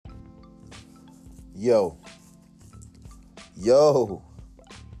Yo, yo,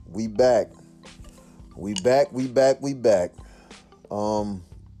 we back. We back. Um,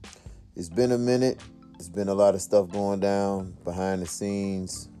 it's been a minute. It's been a lot of stuff going down behind the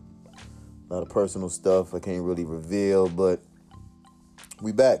scenes. A lot of personal stuff I can't really reveal, but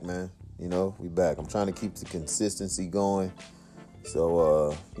we back, man. We back. I'm trying to keep the consistency going.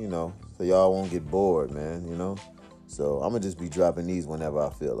 So y'all won't get bored, man. So I'm gonna just be dropping these whenever I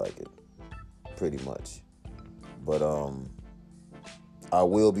feel like it, pretty much. But I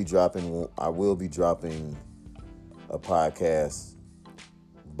will be dropping a podcast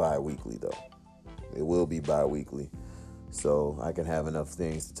bi-weekly though. It will be bi-weekly. So I can have enough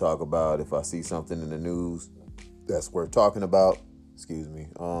things to talk about. If I see something in the news that's worth talking about,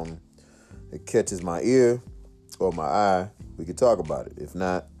 it catches my ear or my eye, we can talk about it. If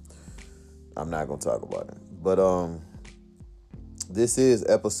not, I'm not gonna talk about it. But this is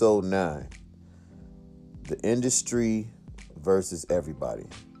episode 9. The industry versus everybody.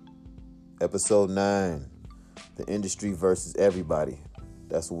 Episode 9. The industry versus everybody.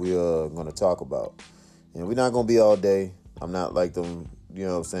 That's what we're going to talk about. And we're not going to be all day. I'm not like them,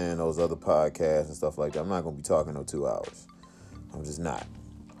 those other podcasts and stuff like that. I'm not going to be talking no 2 hours. I'm just not.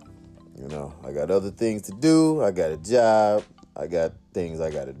 I got other things to do. I got a job. I got things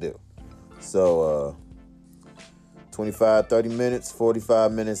I got to do. So, 25, 30 minutes,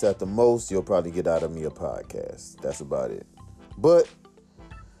 45 minutes at the most, you'll probably get out of me a podcast. That's about it. But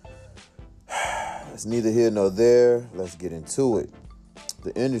it's neither here nor there. Let's get into it.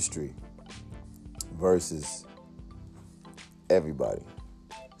 The industry versus everybody.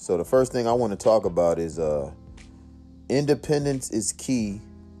 So the first thing I want to talk about is independence is key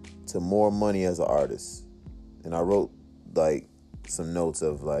to more money as an artist. And I wrote some notes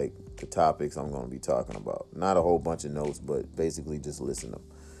of the topics I'm going to be talking about. Not a whole bunch of notes, but basically just listen to them.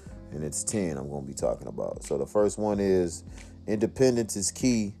 And it's 10 I'm going to be talking about. So the first one is independence is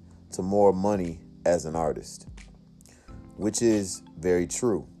key to more money as an artist, which is very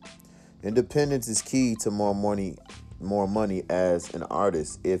true. Independence is key to more money as an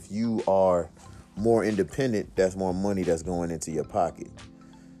artist. If you are more independent, that's more money that's going into your pocket.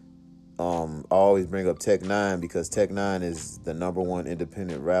 I always bring up Tech N9ne because Tech N9ne is the number one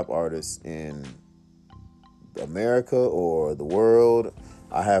independent rap artist in America or the world.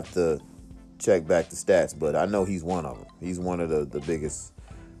 I have to check back the stats, but I know he's one of them. He's one of the biggest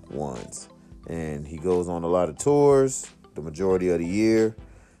ones. And he goes on a lot of tours the majority of the year.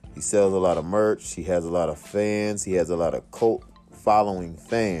 He sells a lot of merch. He has a lot of fans. He has a lot of cult following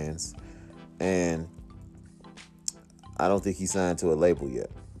fans. And I don't think he signed to a label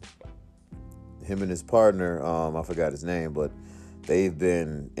yet. Him and his partner, I forgot his name, but they've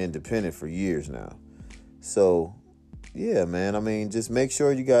been independent for years now. So, yeah, man, just make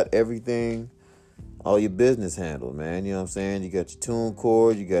sure you got everything, all your business handled, man. You know what I'm saying? You got your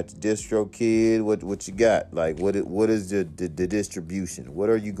TuneCore, you got your DistroKid. What you got? What is the distribution? What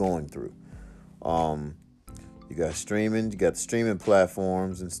are you going through? You got streaming, you got the streaming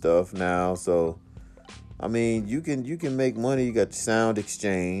platforms and stuff now. So, you can make money. You got the Sound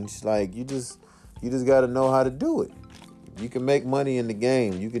Exchange. You just got to know how to do it. You can make money in the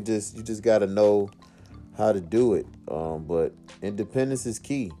game. You just got to know how to do it. But independence is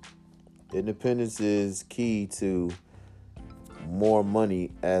key. Independence is key to more money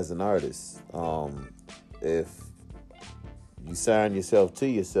as an artist. If you sign yourself to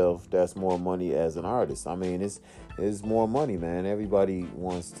yourself, that's more money as an artist. It's more money, man. Everybody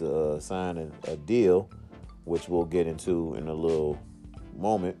wants to sign a deal, which we'll get into in a little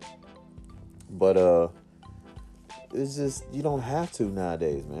moment. But it's just, you don't have to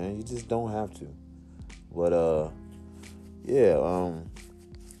nowadays, man. You just don't have to. But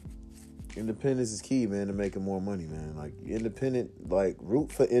independence is key, man, to making more money, man.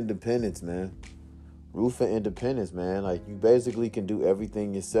 Root for independence, man. Root for independence, man. You basically can do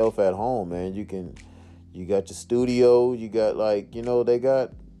everything yourself at home, man. You got your studio, you got they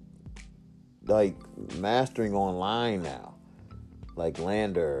got mastering online now. Like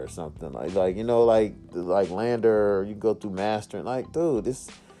Lander or something. Like Lander, you go through mastering. Dude,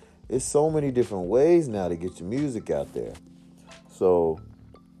 it's so many different ways now to get your music out there. So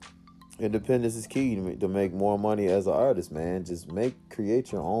independence is key to make more money as an artist, man. Just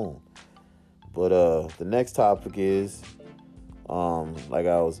create your own. But the next topic is, like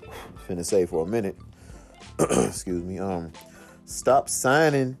I was finna say for a minute, excuse me, stop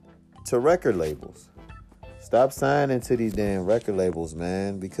signing to record labels. Stop signing to these damn record labels,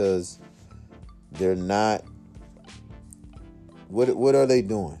 man, because they're not. What are they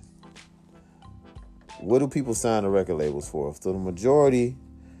doing? What do people sign to record labels for? So the majority,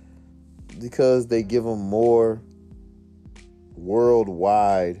 Because they give them more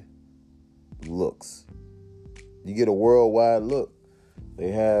worldwide looks. You get a worldwide look. They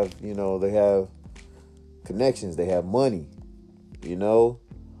have connections. They have money,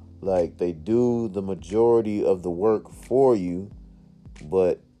 like they do the majority of the work for you.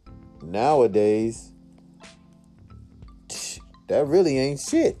 But nowadays, that really ain't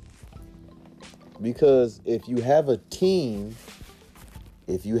shit. Because if you have a team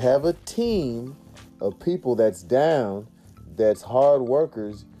of people that's down, that's hard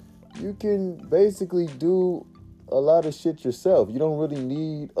workers, you can basically do a lot of shit yourself. You don't really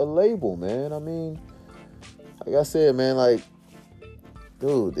need a label, man. I mean, like I said, man, like,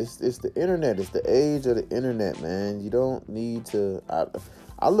 dude, it's the internet. It's the age of the internet, man. You don't need to...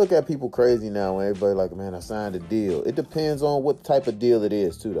 I look at people crazy now when everybody like, man, I signed a deal. It depends on what type of deal it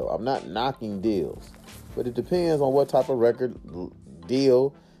is, too, though. I'm not knocking deals. But it depends on what type of record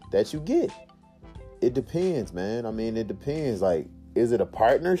deal that you get. It depends, man. I mean, it depends. Like, is it a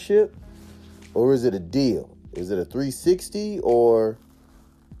partnership or is it a deal? Is it a 360 or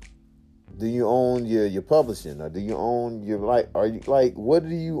do you own your publishing, or do you own your, like, are you, like, what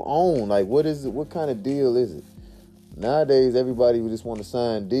do you own? Like, what is it? What kind of deal is it? Nowadays, everybody would just want to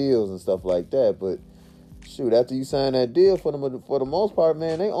sign deals and stuff like that. But shoot, after you sign that deal, for the most part,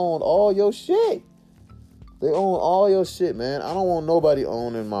 man, they own all your shit. They own all your shit, man. I don't want nobody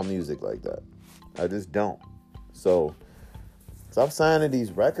owning my music like that. I just don't. So stop signing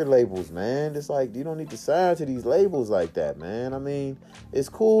these record labels, man. It's like, you don't need to sign to these labels like that, man. I mean, it's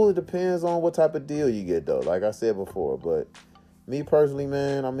cool. It depends on what type of deal you get, though, like I said before. But me personally,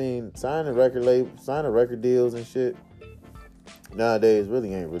 man, I mean, signing record deals and shit nowadays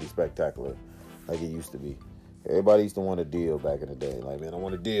really ain't really spectacular like it used to be. Everybody used to want a deal back in the day. Like, man, I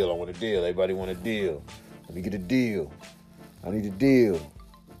want a deal. Everybody want a deal. Let me get a deal. I need a deal.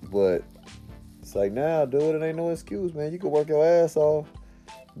 But it's like, now, dude, it ain't no excuse, man. You can work your ass off,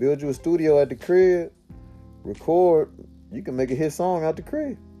 build you a studio at the crib, record. You can make a hit song out the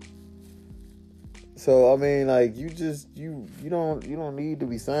crib. So I mean, like, you don't need to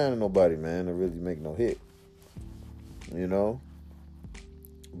be signing nobody, man, to really make no hit.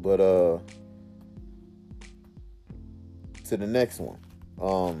 But to the next one.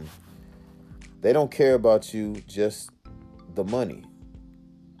 They don't care about you, just the money.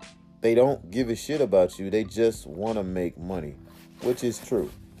 They don't give a shit about you. They just want to make money, which is true.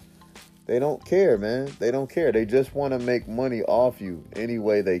 They don't care, man. They don't care. They just want to make money off you any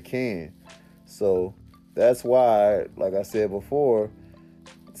way they can. So that's why, like I said before,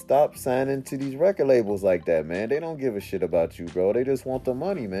 stop signing to these record labels like that, man. They don't give a shit about you, bro. They just want the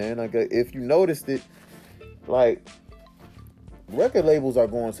money, man. Like, if you noticed it, like, record labels are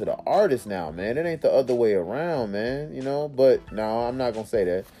going to the artists now, man. It ain't the other way around, man, But no, I'm not going to say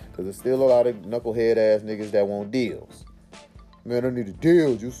that, because there's still a lot of knucklehead ass niggas that want deals. Man, I need a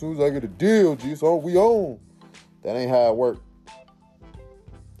deal. Just as soon as I get a deal, it's all we own. That ain't how it works.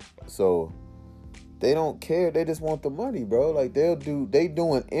 So they don't care. They just want the money, bro. Like, they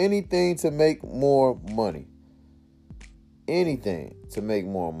doing anything to make more money. Anything to make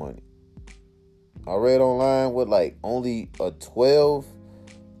more money. I read online what, like, only a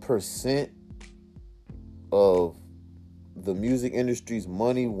 12% of the music industry's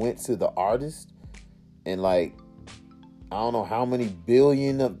money went to the artist, and, like, I don't know how many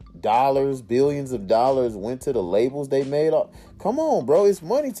billions of dollars went to the labels they made. Come on, bro. It's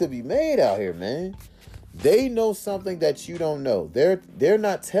money to be made out here, man. They know something that you don't know. They're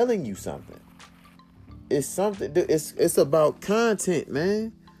not telling you something. It's something. It's about content,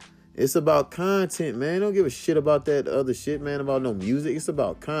 man. It's about content, man. Don't give a shit about that other shit, man, about no music. It's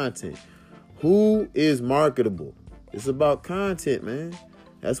about content. Who is marketable? It's about content, man.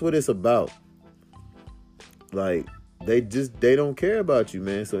 That's what it's about. Like, they don't care about you,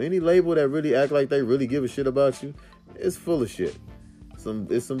 man. So any label that really act like they really give a shit about you, it's full of shit.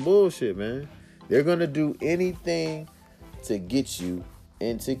 It's some bullshit, man. They're going to do anything to get you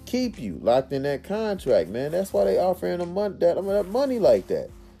and to keep you locked in that contract, man. That's why they offering them that money like that.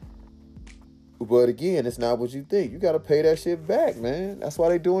 But again, it's not what you think. You got to pay that shit back, man. That's why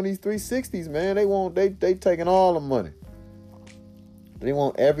they doing these 360s, man. They taking all the money. They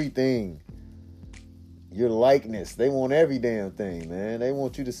want everything. Your likeness. They want every damn thing, man. They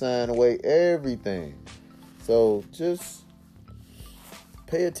want you to sign away everything. So just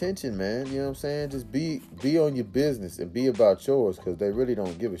pay attention, man. You know what I'm saying? Just be on your business and be about yours, because they really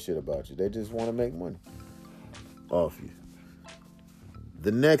don't give a shit about you. They just want to make money off you.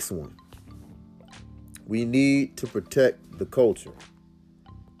 The next one. We need to protect the culture.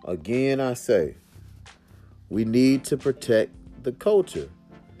 Again, I say, we need to protect the culture.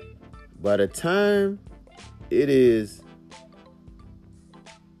 By the time it is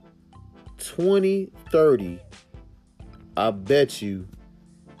 2030, I bet you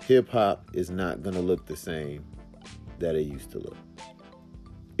hip hop is not going to look the same that it used to look.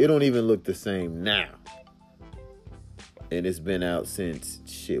 It don't even look the same now. And it's been out since,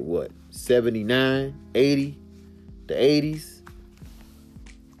 79, 80, the 80s.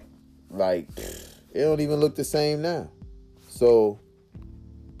 Like, it don't even look the same now. So,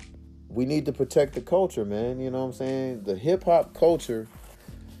 we need to protect the culture, man. You know what I'm saying? The hip-hop culture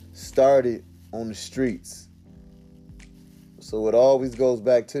started on the streets. So, it always goes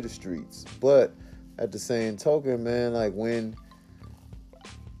back to the streets. But, at the same token, man, like, when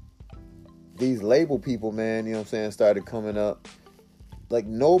these label people, man, you know what I'm saying, started coming up, like,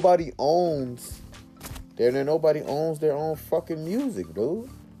 nobody owns their own fucking music, dude.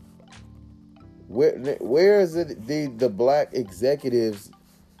 Where is it the black executives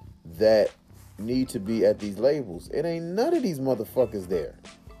that need to be at these labels? It ain't none of these motherfuckers there.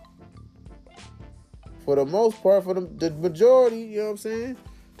 For the most part, for the majority, you know what I'm saying,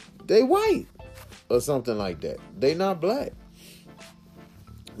 they white or something like that. They not black.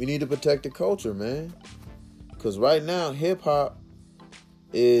 We need to protect the culture, man. Because right now, hip-hop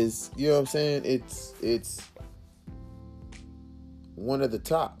is, you know what I'm saying, it's one of the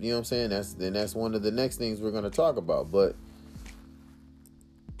top, you know what I'm saying? That's one of the next things we're going to talk about. But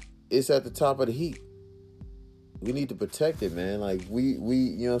it's at the top of the heap. We need to protect it, man. Like, we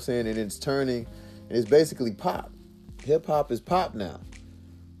you know what I'm saying? And it's turning, and it's basically pop. Hip-hop is pop now.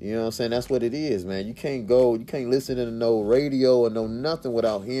 You know what I'm saying? That's what it is, man. You can't listen to no radio or no nothing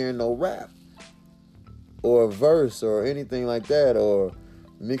without hearing no rap or a verse or anything like that, or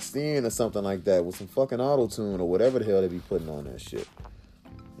mixed in or something like that with some fucking auto-tune or whatever the hell they be putting on that shit.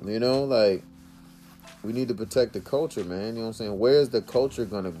 You know, like, we need to protect the culture, man. You know what I'm saying? Where's the culture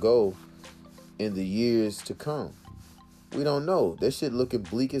gonna go in the years to come? We don't know. That shit looking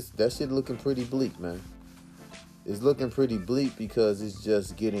pretty bleak, man. It's looking pretty bleak because it's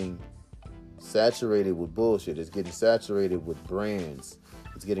just getting saturated with bullshit. It's getting saturated with brands.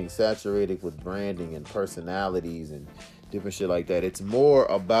 It's getting saturated with branding and personalities and different shit like that. It's to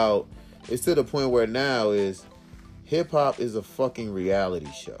the point where now is hip-hop is a fucking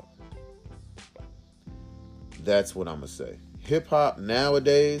reality show. That's what I'm going to say. Hip-hop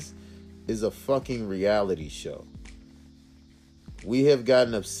nowadays is a fucking reality show. We have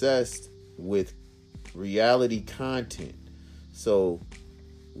gotten obsessed with reality content. So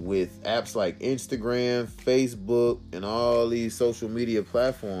with apps like Instagram, Facebook, and all these social media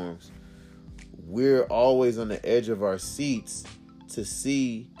platforms, we're always on the edge of our seats to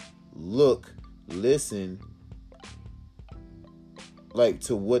see, look, listen, like,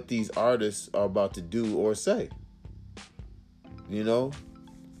 to what these artists are about to do or say. You know?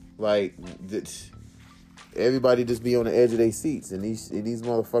 Like, everybody just be on the edge of their seats, and these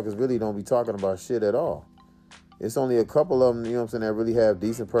motherfuckers really don't be talking about shit at all. It's only a couple of them, you know what I'm saying, that really have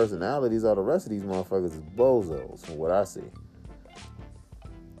decent personalities. All the rest of these motherfuckers is bozos, from what I see.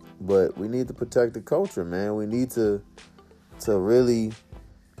 But we need to protect the culture, man. We need to really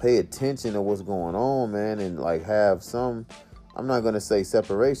pay attention to what's going on, man, and, like, have some, I'm not going to say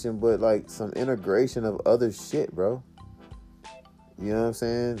separation, but, like, some integration of other shit, bro. You know what I'm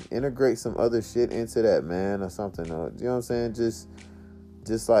saying? Integrate some other shit into that, man, or something. You know what I'm saying?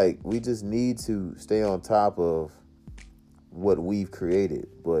 Just like, we just need to stay on top of what we've created.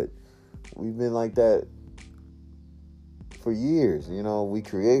 But we've been like that for years. You know, we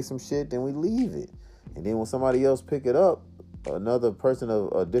create some shit, then we leave it. And then when somebody else pick it up, another person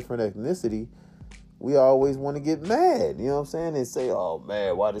of a different ethnicity, we always want to get mad. You know what I'm saying? And say, oh,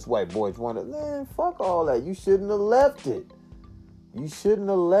 man, why this white boy's want to... Man, fuck all that. You shouldn't have left it. You shouldn't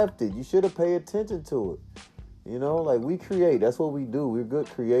have left it. You should have paid attention to it. You know, like, we create. That's what we do. We're good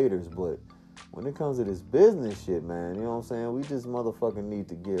creators. But when it comes to this business shit, man, you know what I'm saying? We just motherfucking need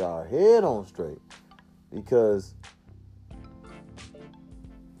to get our head on straight. Because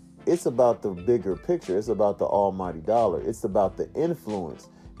it's about the bigger picture. It's about the almighty dollar. It's about the influence.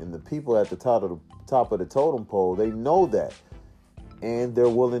 And the people at the top of the totem pole, they know that. And they're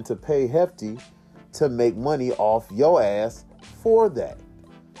willing to pay hefty to make money off your ass for that.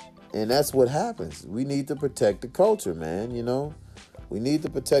 And that's what happens. We need to protect the culture, man, you know? We need to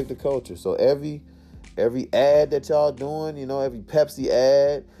protect the culture. So every ad that y'all doing, you know, every Pepsi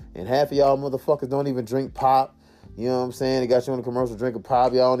ad, and half of y'all motherfuckers don't even drink pop. You know what I'm saying? They got you on the commercial drinking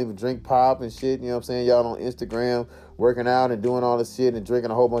pop. Y'all don't even drink pop and shit. You know what I'm saying? Y'all on Instagram working out and doing all this shit and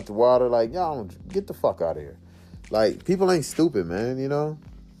drinking a whole bunch of water. Like, y'all don't get the fuck out of here. Like, people ain't stupid, man, you know?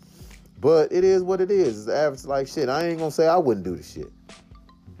 But it is what it is. It's average like shit. I ain't gonna say I wouldn't do the shit.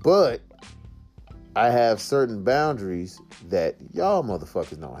 But I have certain boundaries that y'all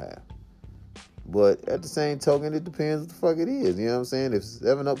motherfuckers don't have. But at the same token, it depends what the fuck it is. You know what I'm saying? If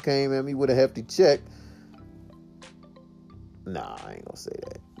 7-Up came at me with a hefty check, nah, I ain't gonna say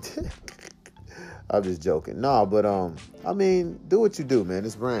that. I'm just joking. Nah, but I mean, do what you do, man.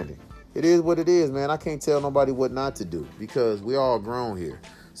 It's branding. It is what it is, man. I can't tell nobody what not to do because we all grown here.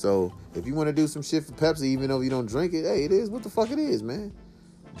 So if you want to do some shit for Pepsi, even though you don't drink it, hey, it is what the fuck it is, man.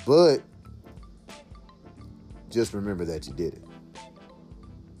 But just remember that you did it.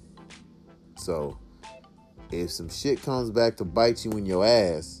 So if some shit comes back to bite you in your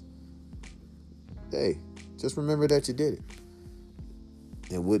ass, hey, just remember that you did it.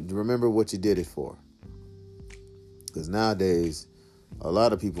 And remember what you did it for. Because nowadays, a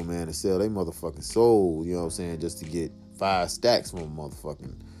lot of people, man, they sell their motherfucking soul, you know what I'm saying, just to get 5 stacks from a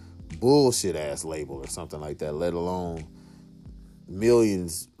motherfucking bullshit ass label or something like that, let alone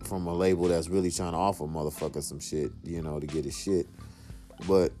millions from a label that's really trying to offer motherfuckers some shit, you know, to get his shit.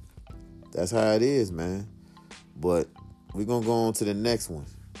 But that's how it is, man. But we're going to go on to the next one.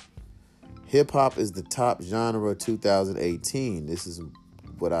 Hip-hop is the top genre 2018. This is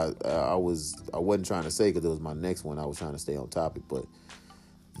what I wasn't trying to say because it was my next one. I was trying to stay on topic, but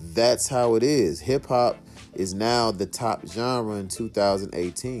that's how it is. Hip-hop is now the top genre in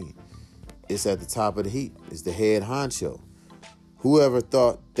 2018. It's at the top of the heap. It's the head honcho. Whoever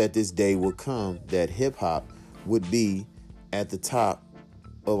thought that this day would come that hip-hop would be at the top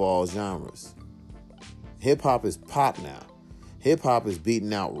of all genres? Hip-hop is pop now. Hip-hop is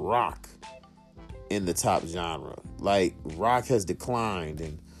beating out rock in the top genre. Like, rock has declined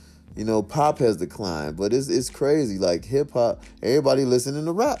and, you know, pop has declined. But it's crazy. Like, hip-hop, everybody listening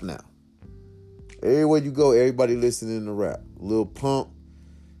to rap now. Everywhere you go, everybody listening to rap. Lil Pump,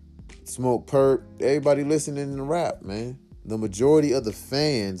 Smoke Perp, everybody listening to rap, man. The majority of the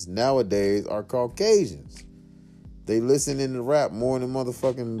fans nowadays are Caucasians. They listen to rap more than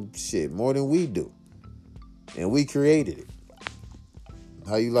motherfucking shit, more than we do. And we created it.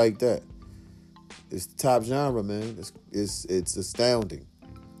 How you like that? It's the top genre, man. It's astounding.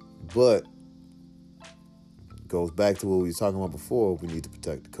 But goes back to what we were talking about before. We need to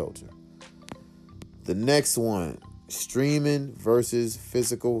protect the culture. The next one, streaming versus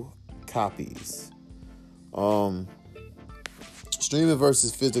physical copies. Streaming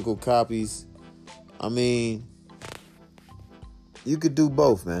versus physical copies. I mean, you could do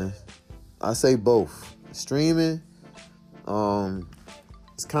both, man. I say both. Streaming,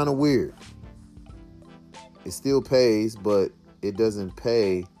 it's kind of weird. It still pays, but it doesn't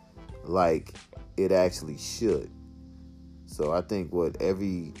pay like it actually should. So I think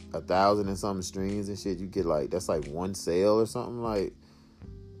every 1,000 and something streams and shit, you get like, that's like one sale or something, like,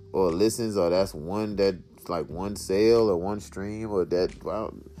 or listens, or that's like one sale or one stream, or that,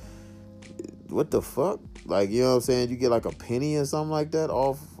 wow, what the fuck? Like, you know what I'm saying? You get like a penny or something like that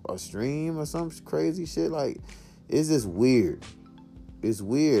off a stream or some crazy shit. Like, it's just weird. It's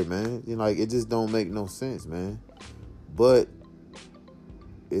weird, man. You know, like, it just don't make no sense, man. But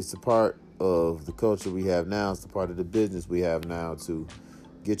it's a part of the culture we have now. It's a part of the business we have now to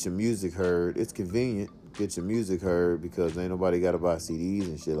get your music heard. It's convenient. Get your music heard because ain't nobody got to buy CDs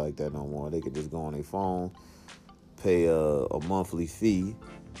and shit like that no more. They can just go on their phone, pay a monthly fee,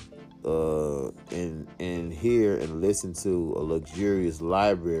 and hear and listen to a luxurious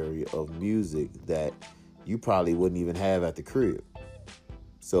library of music that you probably wouldn't even have at the crib.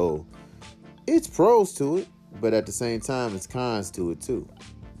 So it's pros to it, but at the same time, it's cons to it too,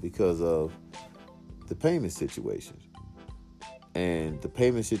 because of the payment situation. And the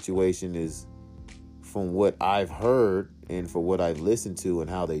payment situation is, from what I've heard and for what I've listened to and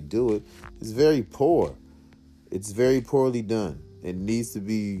how they do it, is very poor. It's very poorly done. It needs to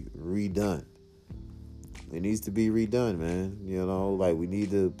be redone. It needs to be redone, man. You know, like, we need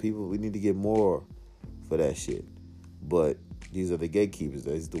to get more for that shit. But these are the gatekeepers.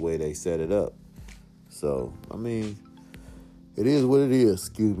 That's the way they set it up. So, I mean, it is what it is.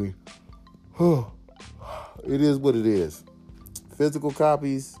 Excuse me. It is what it is. Physical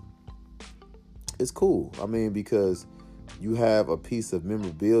copies, it's cool. I mean, because you have a piece of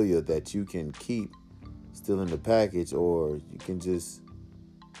memorabilia that you can keep still in the package, or you can just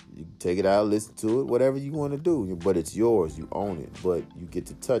take it out, listen to it, whatever you want to do. But it's yours. You own it. But you get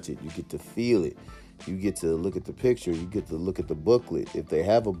to touch it. You get to feel it. You get to look at the picture. You get to look at the booklet, if they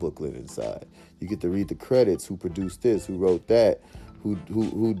have a booklet inside. You get to read the credits, who produced this, who wrote that,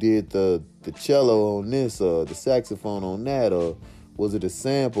 who did the cello on this, or the saxophone on that, or was it a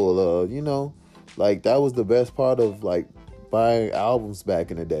sample? You know, like, that was the best part of, like, buying albums back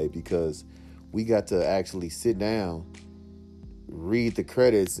in the day, because we got to actually sit down, read the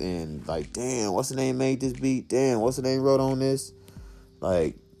credits and like, damn, what's the name made this beat? Damn, what's the name wrote on this?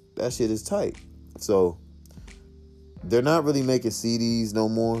 Like, that shit is tight. So they're not really making CDs no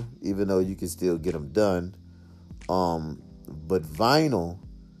more, even though you can still get them done. But vinyl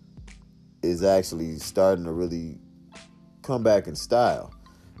is actually starting to really come back in style.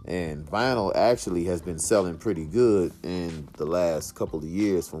 And vinyl actually has been selling pretty good in the last couple of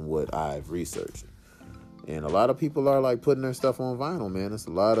years from what I've researched. And a lot of people are like putting their stuff on vinyl, man. It's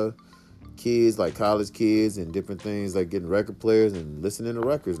a lot of kids, like college kids and different things, like getting record players and listening to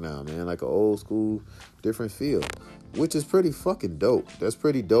records now, man. Like an old school, different feel, which is pretty fucking dope. That's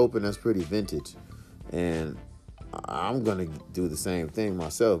pretty dope and that's pretty vintage. And I'm going to do the same thing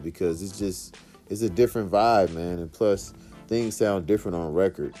myself because it's a different vibe, man. And plus, things sound different on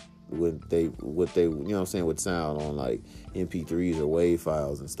record when what they, you know what I'm saying, would sound on like MP3s or WAV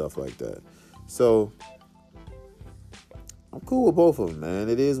files and stuff like that. So I'm cool with both of them, man.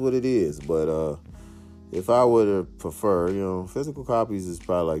 It is what it is. But if I were to prefer, you know, physical copies is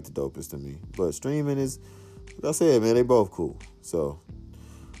probably like the dopest to me. But streaming is, like I said, man, they both cool. So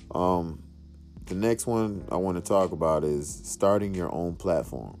the next one I want to talk about is starting your own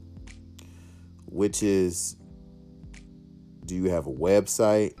platform, which is, do you have a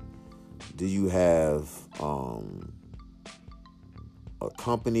website? Do you have a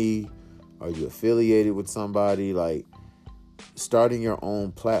company? Are you affiliated with somebody? Like, starting your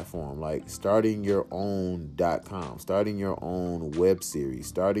own platform, like starting your own .com, starting your own web series,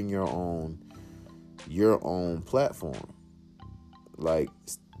 starting your own platform. Like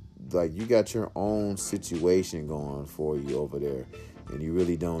you got your own situation going for you over there, and you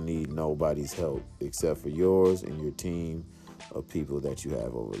really don't need nobody's help except for yours and your team of people that you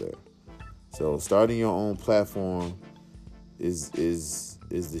have over there. So starting your own platform is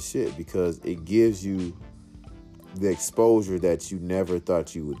the shit, because it gives you the exposure that you never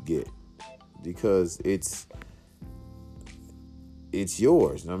thought you would get, because it's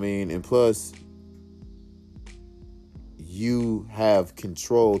yours. I mean, and plus you have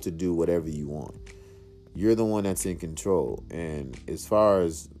control to do whatever you want. You're the one that's in control. And as far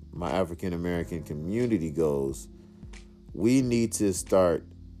as my African American community goes, we need to start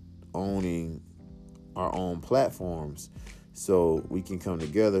owning our own platforms so we can come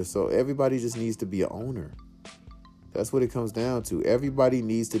together. So everybody just needs to be an owner. That's what it comes down to. Everybody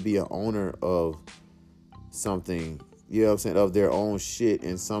needs to be an owner of something, you know what I'm saying, of their own shit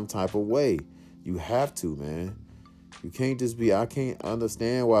in some type of way. You have to, man. You can't just be, I can't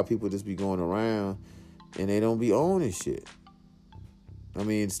understand why people just be going around and they don't be owning shit. I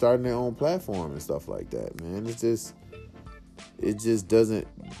mean, starting their own platform and stuff like that, man. It just doesn't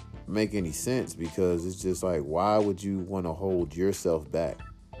make any sense, because it's just like, why would you want to hold yourself back?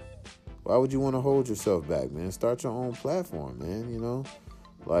 Why would you want to hold yourself back, man? Start your own platform, man, you know?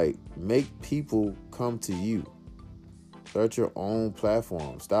 Like, make people come to you. Start your own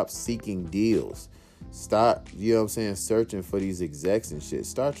platform. Stop seeking deals. Stop, you know what I'm saying, searching for these execs and shit.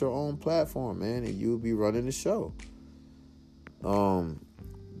 Start your own platform, man, and you'll be running the show.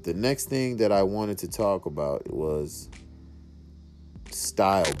 The next thing that I wanted to talk about was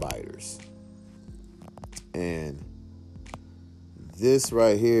style biters. And this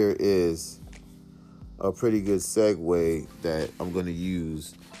right here is a pretty good segue that I'm going to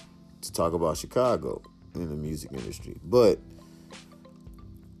use to talk about Chicago in the music industry. But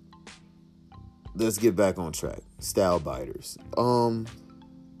let's get back on track. Style biters.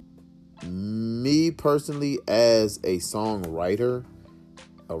 Me personally, as a songwriter,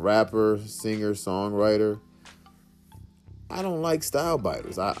 a rapper, singer, songwriter, I don't like style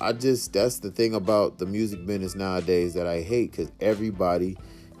biters. I just, that's the thing about the music business nowadays that I hate, because everybody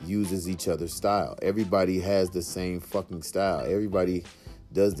uses each other's style. Everybody has the same fucking style. Everybody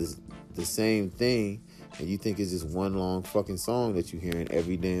does the same thing, and you think it's just one long fucking song that you're hearing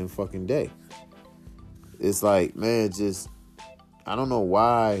every damn fucking day. It's like, man, just, I don't know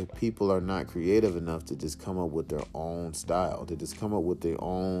why people are not creative enough to just come up with their own style, to just come up with their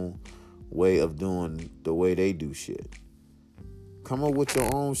own way of doing the way they do shit. Come up with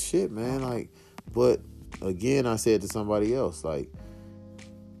your own shit, man. Like, but again, I said to somebody else, like,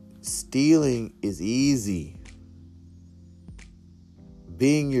 stealing is easy.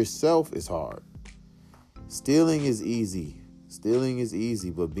 Being yourself is hard. Stealing is easy. Stealing is easy,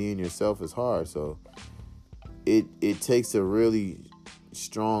 but being yourself is hard. So it takes a really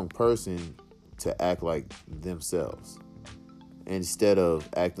strong person to act like themselves instead of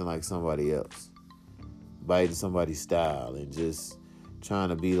acting like somebody else, biting somebody's style and just trying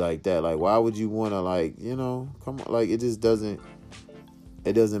to be like that. Like, why would you want to, like, you know, come on, like, it just doesn't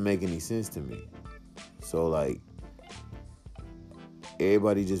make any sense to me. So, like,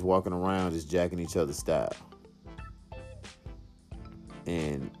 everybody just walking around just jacking each other's style.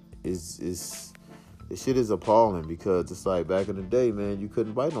 And this shit is appalling because it's like back in the day, man, you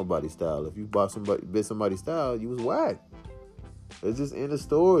couldn't bite nobody's style. If you bit somebody's style, you was whack. It's just in the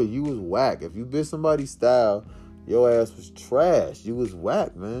story, you was whack. If you bit somebody's style, your ass was trash. You was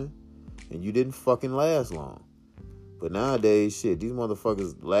whack, man. And you didn't fucking last long. But nowadays, shit, these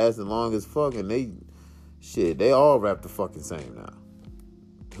motherfuckers lasting long as fuck, and they all rap the fucking same now.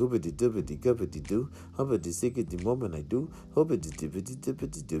 Hoopity doopity guppity doo, humpity sickety moment I do, hoopity dippity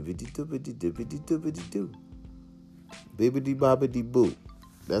dippity doopity doopity dippity doopity doo. Bibbity bobbity boo.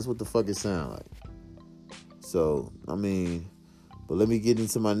 That's what the fuck it sound like. So, I mean, but let me get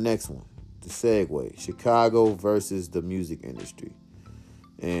into my next one. The segue. Chicago versus the music industry.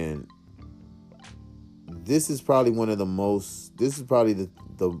 And this is probably the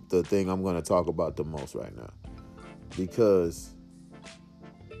thing I'm going to talk about the most right now. Because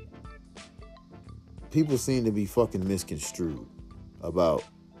people seem to be fucking misconstrued about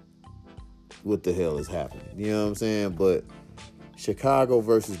what the hell is happening. You know what I'm saying? But Chicago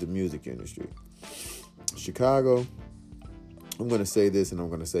versus the music industry. Chicago, I'm going to say this, and I'm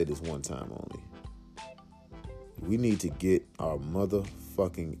going to say this one time only. We need to get our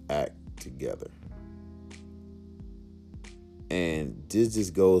motherfucking act together. And this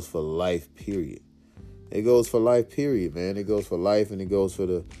just goes for life, period. It goes for life, period, man. It goes for life, and it goes for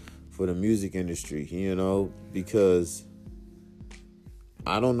the music industry, you know, because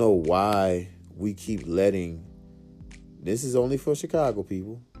I don't know why we keep letting, this is only for Chicago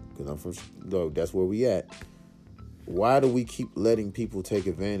people, because I'm from, that's where we at. Why do we keep letting people take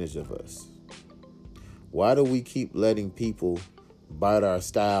advantage of us? Why do we keep letting people bite our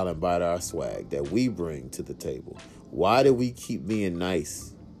style and bite our swag that we bring to the table? Why do we keep being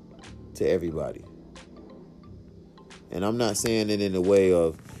nice to everybody? And I'm not saying it in a way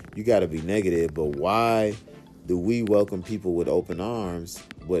of you got to be negative, but why do we welcome people with open arms,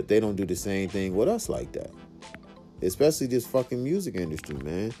 but they don't do the same thing with us like that? Especially this fucking music industry,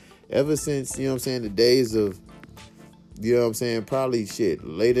 man. Ever since, you know what I'm saying, the days of, you know what I'm saying, probably shit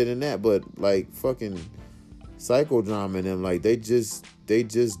later than that, but like fucking Psychodrama and them, like they just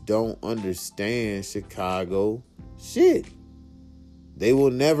don't understand Chicago shit. They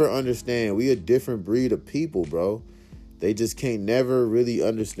will never understand. We a different breed of people, bro. They just can't never really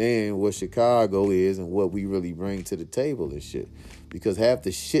understand what Chicago is and what we really bring to the table and shit. Because half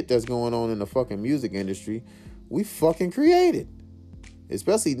the shit that's going on in the fucking music industry, we fucking created.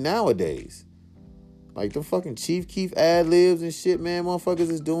 Especially nowadays. Like the fucking Chief Keef ad-libs and shit, man, motherfuckers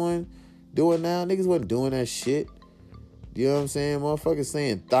is doing now. Niggas wasn't doing that shit. You know what I'm saying? Motherfuckers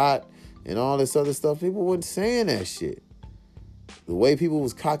saying thought and all this other stuff. People wasn't saying that shit. The way people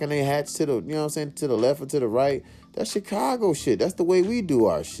was cocking their hats to the, you know what I'm saying, to the left or to the right, that's Chicago shit. That's the way we do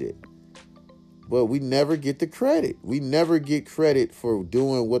our shit. But we never get the credit. We never get credit for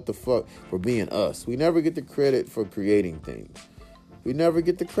doing what the fuck, for being us. We never get the credit for creating things. We never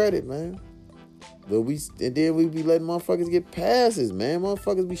get the credit, man. But then we be letting motherfuckers get passes, man.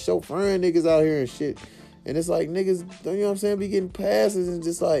 Motherfuckers be chauffeuring niggas out here and shit. And it's like niggas, you know what I'm saying, be getting passes and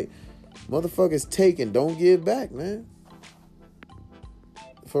just like motherfuckers taking, don't give back, man.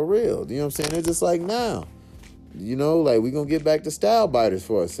 For real. You know what I'm saying? They're just like now. You know, like we gonna get back to style biters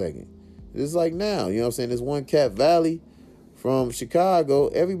for a second. It's like now, you know what I'm saying? This one Cat Valley from Chicago,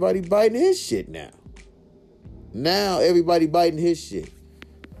 everybody biting his shit now. Now everybody biting his shit.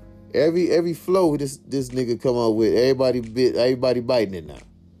 Every flow this nigga come up with, everybody biting it now.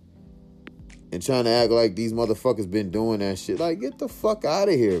 And trying to act like these motherfuckers been doing that shit. Like, get the fuck out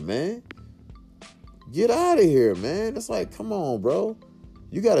of here, man. Get out of here, man. It's like, come on, bro.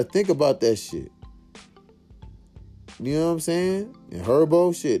 You gotta think about that shit. You know what I'm saying? And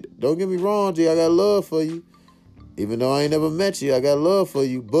Herbo, shit. Don't get me wrong, G. I got love for you. Even though I ain't never met you, I got love for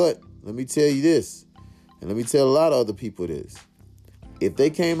you. But let me tell you this. And let me tell a lot of other people this.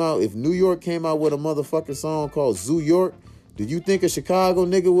 If New York came out with a motherfucking song called Zoo York, do you think a Chicago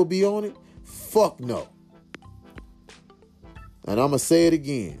nigga would be on it? Fuck no. And I'm going to say it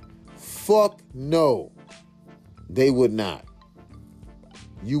again. Fuck no. They would not.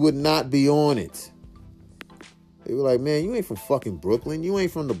 You would not be on it. They were like, man, you ain't from fucking Brooklyn. You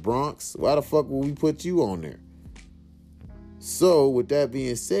ain't from the Bronx. Why the fuck would we put you on there? So, with that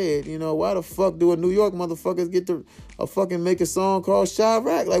being said, you know, why the fuck do a New York motherfuckers get to fucking make a song called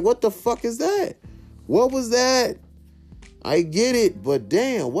Chirac? Like, what the fuck is that? What was that? I get it, but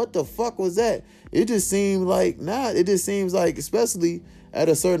damn, what the fuck was that? It just seemed like, it just seems like, especially at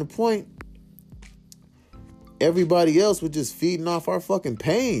a certain point, everybody else was just feeding off our fucking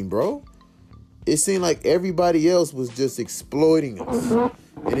pain, bro. it seemed like everybody else was just exploiting us.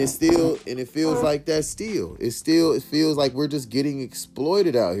 And it feels like that still. It feels like we're just getting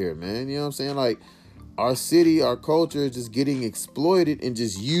exploited out here, man. You know what I'm saying? Like, our city, our culture is just getting exploited and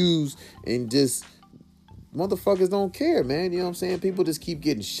just used, and just motherfuckers don't care, man. You know what I'm saying? People just keep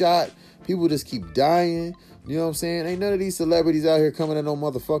getting shot. People just keep dying. You know what I'm saying? Ain't none of these celebrities out here coming to no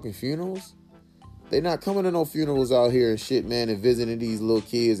motherfucking funerals. They not coming to no funerals out here and shit, man, and visiting these little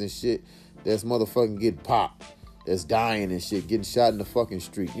kids and shit that's motherfucking getting popped, that's dying and shit, getting shot in the fucking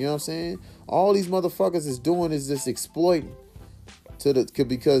street. You know what I'm saying? All these motherfuckers is doing is just exploiting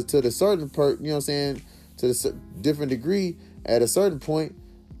because to the certain you know what I'm saying, to the different degree, at a certain point,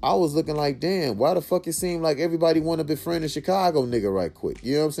 I was looking like, damn, why the fuck it seemed like everybody want to befriend a Chicago nigga right quick?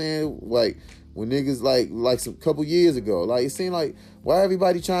 You know what I'm saying? Like, when niggas like some couple years ago, like, it seemed like, why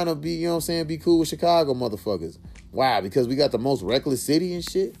everybody trying to be, you know what I'm saying, be cool with Chicago motherfuckers? Why? Because we got the most reckless city and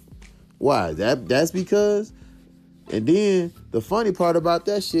shit? Why? That's because? And then the funny part about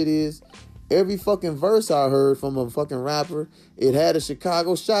that shit is, every fucking verse I heard from a fucking rapper, it had a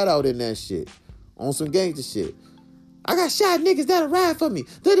Chicago shout out in that shit. On some gangster shit. I got shot niggas that'll ride for me.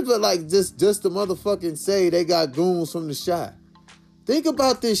 But like, just to motherfucking say they got goons from the shot. Think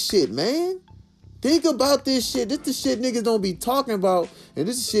about this shit, man. Think about this shit. This the shit niggas don't be talking about. And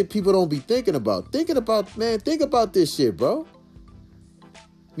this is shit people don't be thinking about. Think about this shit, bro.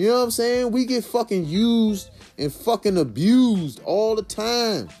 You know what I'm saying? We get fucking used and fucking abused all the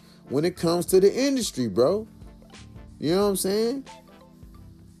time when it comes to the industry, bro. You know what I'm saying?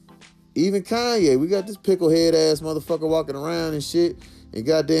 Even Kanye, we got this picklehead ass motherfucker walking around and shit, and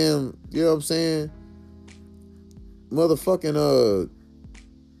goddamn, you know what I'm saying? Motherfucking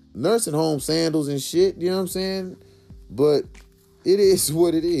nursing home sandals and shit, you know what I'm saying? But it is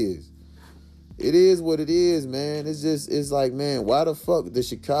what it is. It is what it is, man. It's like, man, why the fuck does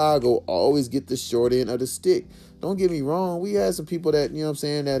Chicago always get the short end of the stick? Don't get me wrong, we had some people that, you know what I'm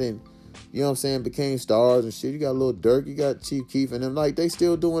saying, that you know what I'm saying, became stars and shit. You got Lil Durk, you got Chief Keef, and them, like, they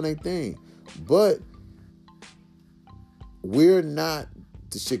still doing their thing. But the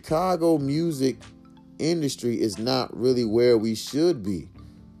Chicago music industry is not really where we should be.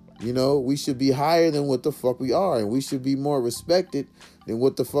 You know, we should be higher than what the fuck we are, and we should be more respected than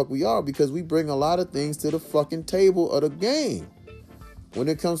what the fuck we are, because we bring a lot of things to the fucking table of the game. When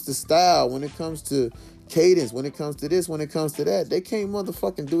it comes to style, when it comes to cadence, when it comes to this, when it comes to that, they can't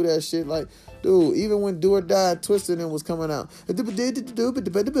motherfucking do that shit. Like, dude, even when Do or Die Twisted and was coming out, like, the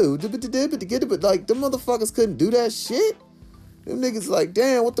motherfuckers couldn't do that shit. Them niggas like,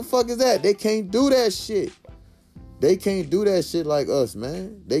 damn, what the fuck is that? They can't do that shit. They can't do that shit like us,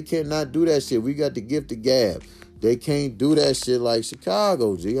 man. They cannot do that shit. We got the gift of gab. They can't do that shit like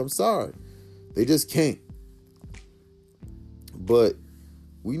Chicago, G. I'm sorry. They just can't. But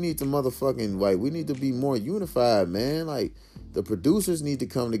we need to motherfucking, like, we need to be more unified, man. Like, the producers need to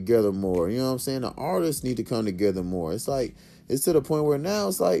come together more. You know what I'm saying? The artists need to come together more. It's like, it's to the point where now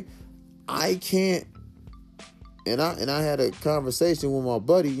it's like, I can't. And I had a conversation with my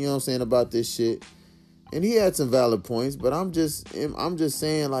buddy, you know what I'm saying, about this shit. And he had some valid points, but I'm just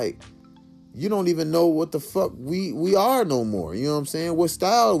saying, like, you don't even know what the fuck we are no more. You know what I'm saying? What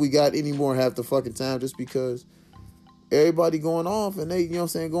style we got anymore half the fucking time, just because everybody going off and they, you know what I'm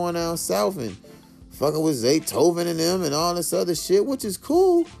saying, going down south and fucking with Zaytoven and them and all this other shit, which is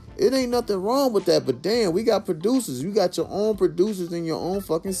cool. It ain't nothing wrong with that, but damn, we got producers. You got your own producers in your own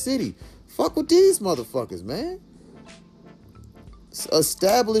fucking city. Fuck with these motherfuckers, man.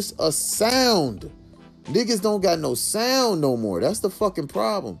 Establish a sound. Niggas don't got no sound no more. That's the fucking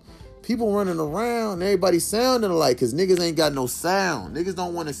problem. People running around, everybody sounding alike because niggas ain't got no sound. Niggas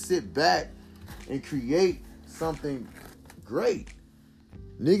don't want to sit back and create something great.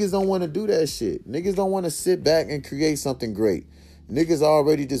 Niggas don't want to do that shit. Niggas don't want to sit back and create something great. Niggas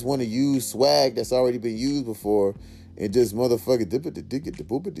already just want to use swag that's already been used before and just motherfucking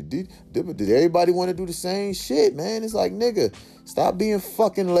everybody want to do the same shit, man. It's like, nigga, stop being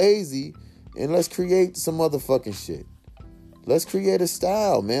fucking lazy and let's create some motherfucking shit. Let's create a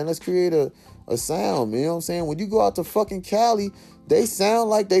style, man. Let's create a sound, you know what I'm saying? When you go out to fucking Cali, they sound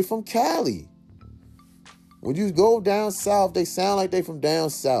like they from Cali. When you go down south, they sound like they from down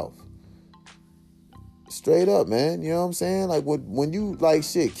south. Straight up, man. You know what I'm saying? Like, when you, like,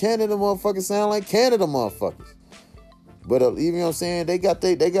 shit, Canada motherfuckers sound like Canada motherfuckers. But, you know what I'm saying? They got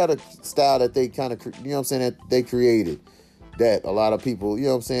a style that they kind of, you know what I'm saying, that they created. That a lot of people, you know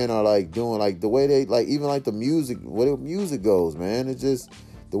what I'm saying, are like doing, like the way they, like, even like the music, where music goes, man. It's just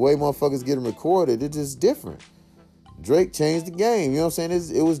the way motherfuckers get them recorded. It's just different. Drake changed the game. You know what I'm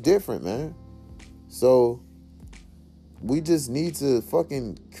saying? It was different, man. So We just need to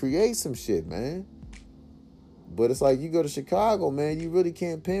fucking create some shit, man. But it's like you go to Chicago, man, you really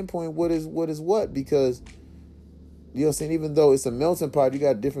can't pinpoint what is what because, you know what I'm saying, even though it's a melting pot, you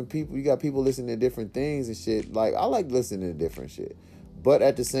got different people, you got people listening to different things and shit. Like, I like listening to different shit. But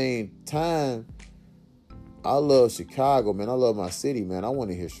at the same time, I love Chicago, man. I love my city, man. I want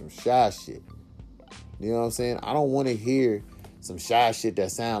to hear some shy shit. You know what I'm saying? I don't want to hear some shy shit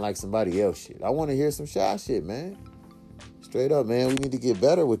that sound like somebody else shit. I want to hear some shy shit, man. Straight up, man. We need to get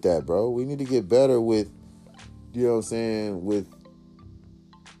better with that, bro. We need to get better with, you know what I'm saying, with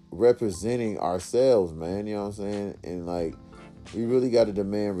representing ourselves, man. You know what I'm saying? And, like, we really got to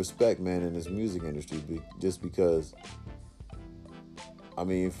demand respect, man, in this music industry just because, I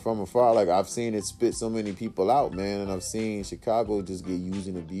mean, from afar, like, I've seen it spit so many people out, man, and I've seen Chicago just get used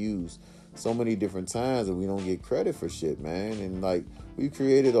and abused so many different times and we don't get credit for shit, man. And, like, we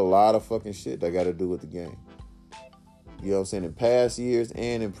created a lot of fucking shit that got to do with the game. You know what I'm saying? In past years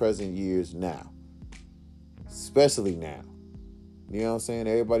and in present years now. Especially now. You know what I'm saying?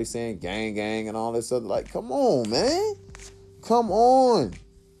 Everybody saying gang, gang and all this other. Like, come on, man. Come on.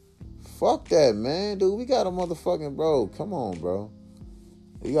 Fuck that, man. Dude, we got a motherfucking, bro. Come on, bro.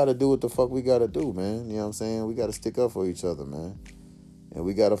 We got to do what the fuck we got to do, man. You know what I'm saying? We got to stick up for each other, man. And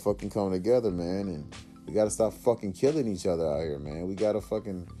we got to fucking come together, man. And we got to stop fucking killing each other out here, man. We got to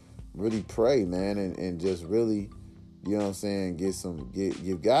fucking really pray, man. And just really, you know what I'm saying,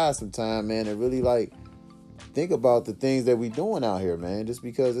 give God some time, man. And really, like, think about the things that we doing out here, man. Just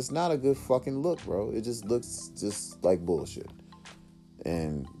because it's not a good fucking look, bro. It just looks just like bullshit.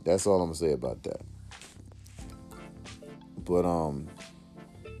 And that's all I'm going to say about that. But,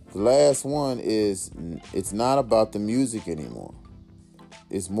 the last one is, it's not about the music anymore.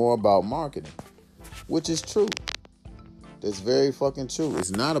 It's more about marketing, which is true. That's very fucking true.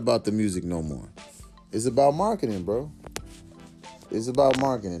 It's not about the music no more. It's about marketing, bro. It's about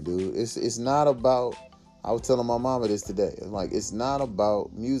marketing, dude. It's not about, I was telling my mama this today. Like, it's not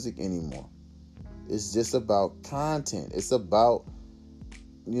about music anymore. It's just about content. It's about,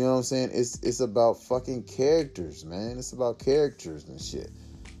 you know what I'm saying? It's about fucking characters, man. It's about characters and shit.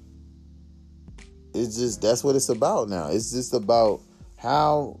 It's just, that's what it's about now. It's just about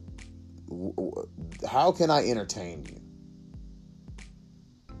how can I entertain you?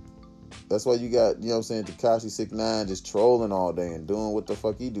 That's why you got, you know what I'm saying, Tekashi 6ix9ine just trolling all day and doing what the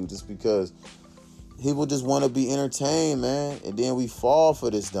fuck he do just because people just want to be entertained, man. And then we fall for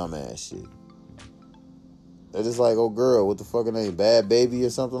this dumbass shit. They're just like, oh girl, what the fuck her name? Bad Baby or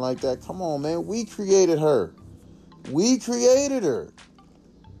something like that? Come on, man. We created her. We created her.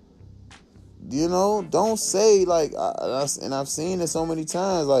 You know, don't say, like, and I've seen it so many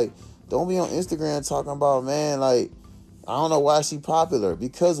times, like, don't be on Instagram talking about, man, like, I don't know why she popular.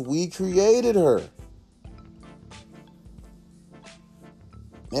 Because we created her.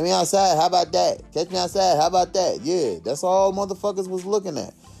 Meet me outside, how about that? Catch me outside, how about that? Yeah, that's all motherfuckers was looking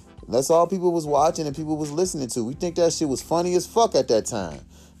at. That's all people was watching and people was listening to. We think that shit was funny as fuck at that time.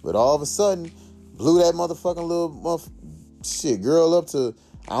 But all of a sudden, blew that motherfucking little shit girl up to,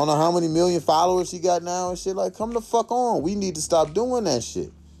 I don't know how many million followers she got now and shit. Like, come the fuck on. We need to stop doing that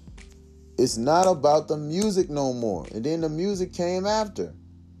shit. It's not about the music no more. And then the music came after.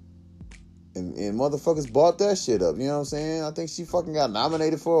 And motherfuckers bought that shit up. You know what I'm saying? I think she fucking got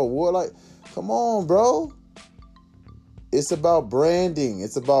nominated for an award. Like, come on, bro. It's about branding.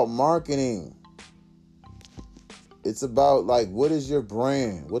 It's about marketing. It's about, like, what is your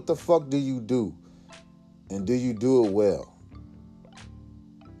brand? What the fuck do you do? And do you do it well?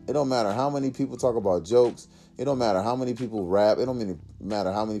 It don't matter how many people talk about jokes. It don't matter how many people rap. It don't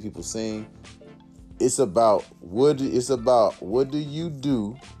matter how many people sing. It's about what do you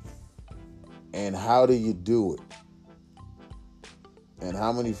do and how do you do it? And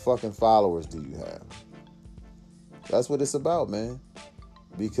how many fucking followers do you have? That's what it's about, man.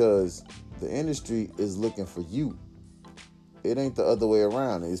 Because the industry is looking for you. It ain't the other way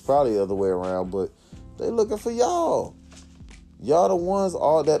around. It's probably the other way around, but they looking for y'all. Y'all the ones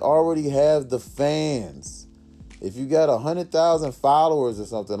that already have the fans. If you got 100,000 followers or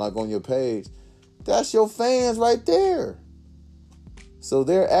something like on your page, that's your fans right there. So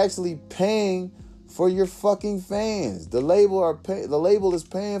they're actually paying for your fucking fans. The label is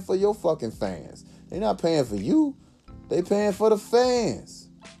paying for your fucking fans. They're not paying for you. They paying for the fans.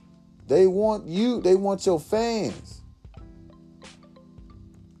 They want you. They want your fans.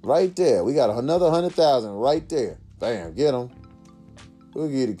 Right there. We got another 100,000 right there. Bam, get them. We'll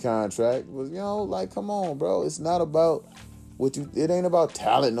get a contract. But, you know, like, come on, bro. It's not about it ain't about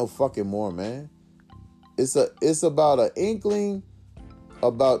talent no fucking more, man. It's about an inkling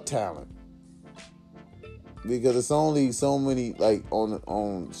about talent. Because it's only so many, like,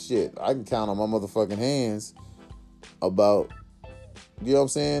 on shit. I can count on my motherfucking hands about, you know what I'm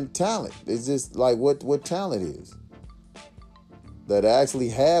saying, talent. It's just like what talent is. That actually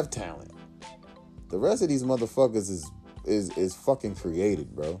have talent. The rest of these motherfuckers is fucking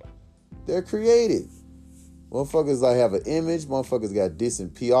created, bro. They're created. Motherfuckers like have an image. Motherfuckers got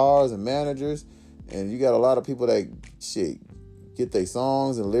decent PRs and managers. And you got a lot of people that get their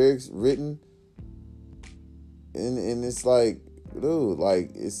songs and lyrics written. And it's like, dude,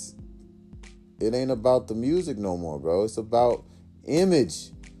 like it ain't about the music no more, bro. It's about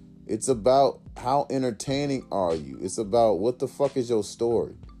image. It's about how entertaining are you. It's about what the fuck is your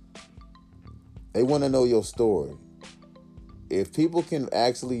story. They want to know your story. If people can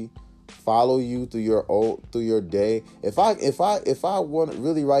actually follow you through your day, if I want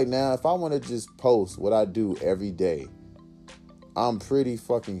really right now, if I want to just post what I do every day, I'm pretty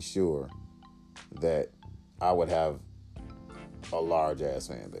fucking sure that I would have a large ass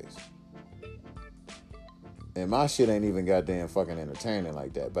fan base. And my shit ain't even goddamn fucking entertaining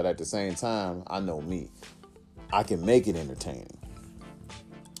like that. But at the same time, I know me. I can make it entertaining.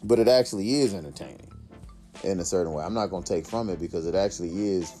 But it actually is entertaining in a certain way. I'm not going to take from it because it actually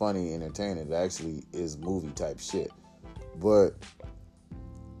is funny, entertaining. It actually is movie type shit. But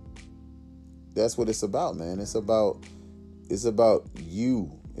that's what it's about, man. It's about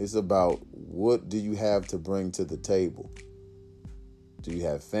you. It's about what do you have to bring to the table. Do you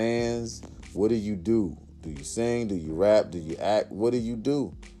have fans? What do you do? Do you sing? Do you rap? Do you act? What do you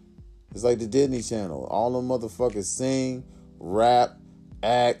do? It's like the Disney Channel. All them motherfuckers sing, rap,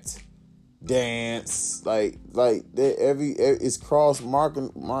 act, dance. Like it's cross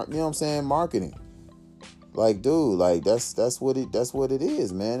marketing. You know what I'm saying? Marketing. Like, dude, like that's what it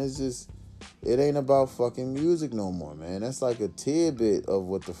is, man. It's just, it ain't about fucking music no more, man. That's like a tidbit of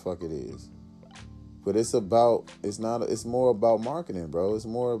what the fuck it is. But it's more about marketing, bro. It's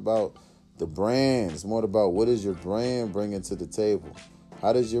more about the brand. It's more about what is your brand bringing to the table.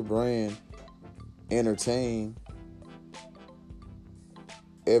 How does your brand entertain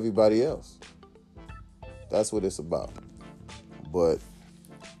everybody else? That's what it's about. But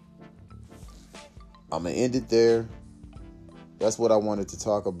I'm going to end it there. That's what I wanted to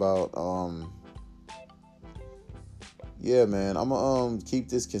talk about. Yeah, man, I'm going to keep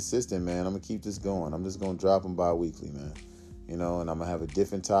this consistent, man. I'm going to keep this going. I'm just going to drop them bi-weekly, man. You know, and I'm going to have a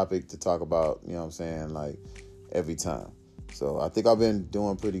different topic to talk about, you know what I'm saying, like every time. So I think I've been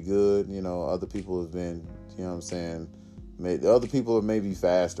doing pretty good. You know, other people have been, you know what I'm saying, other people are maybe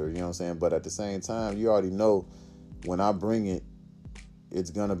faster, you know what I'm saying. But at the same time, you already know when I bring it,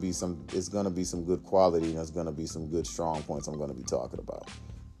 it's going to be some good quality, and it's going to be some good strong points I'm going to be talking about.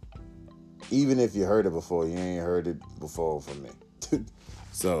 Even if you heard it before, you ain't heard it before from me.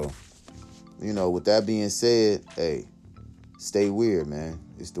 So, you know, with that being said, hey, stay weird, man.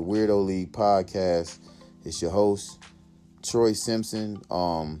 It's the Weirdo League podcast. It's your host, Troy Simpson.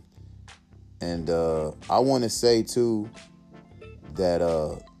 And I want to say, too, that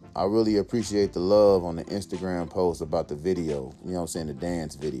I really appreciate the love on the Instagram post about the video, you know what I'm saying, the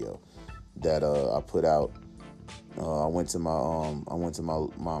dance video that I put out. I went to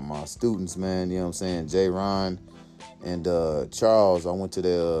my students, man, you know what I'm saying, J. Ron and Charles. I went to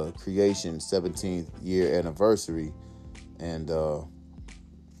their Creation 17th year anniversary, and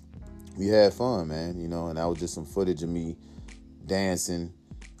we had fun, man, you know, and that was just some footage of me dancing,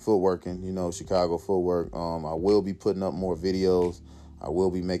 footworking, you know, Chicago footwork. I will be putting up more videos. I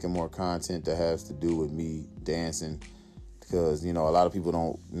will be making more content that has to do with me dancing, because, you know, a lot of people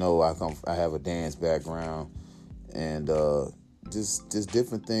don't know I have a dance background, and just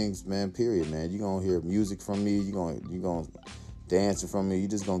different things, man, period, man. You're going to hear music from me. You're going to dancing from me. You're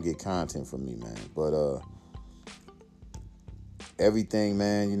just going to get content from me, man. But everything,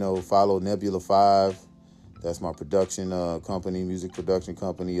 man, you know, follow Nebula 5. That's my production company, music production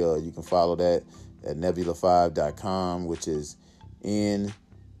company. You can follow that at nebula5.com, which is NEBULA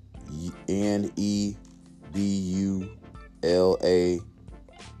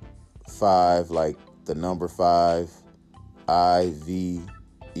 5, like the number 5, IVE.com.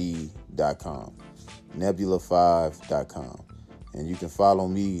 Nebula5.com. And you can follow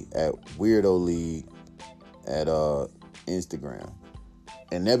me at Weirdo League at Instagram.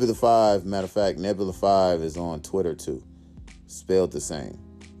 And Nebula 5, matter of fact, Nebula 5 is on Twitter too. Spelled the same.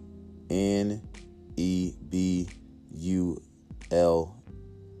 NEBULA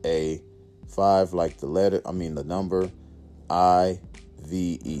 5, like the number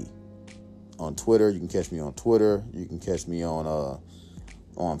IVE. On Twitter, you can catch me on Twitter. You can catch me on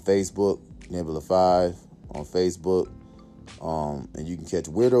Facebook, Nebula 5 on Facebook. And you can catch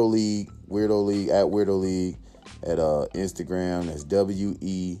Weirdo League at Weirdo League at Instagram. That's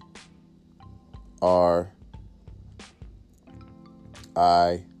WERIDOL.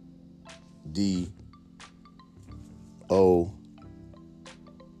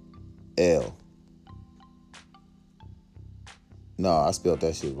 No, I spelled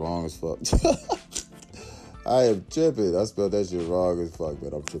that shit wrong as fuck. I am tripping. I spelled that shit wrong as fuck,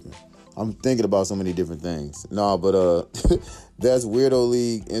 but I'm tripping. I'm thinking about so many different things. No, but that's Weirdo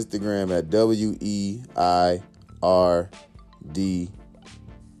League Instagram at WEIRDOLEAGUE. I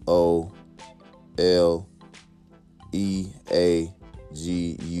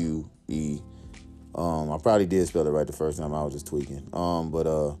probably did spell it right the first time. I was just tweaking.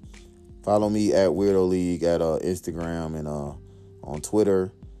 But follow me at Weirdo League at Instagram and on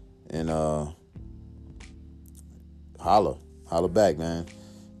Twitter, and holla back, man.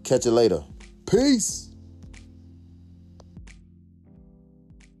 Catch you later. Peace.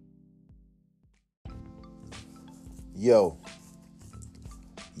 Yo,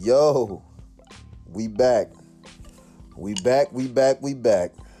 we back. We back.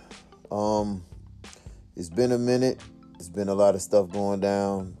 It's been a minute. There's been a lot of stuff going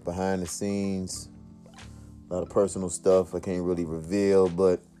down behind the scenes. A lot of personal stuff I can't really reveal,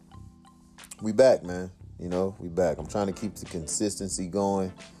 but we back, man. We back. I'm trying to keep the consistency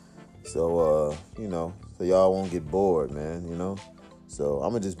going. So, so y'all won't get bored, man, So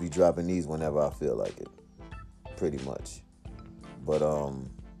I'm going to just be dropping these whenever I feel like it, pretty much. But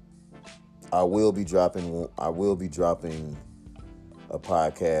I will be dropping a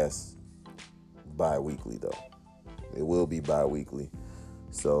podcast bi-weekly, though. It will be bi-weekly.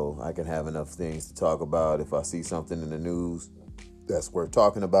 So I can have enough things to talk about. If I see something in the news that's worth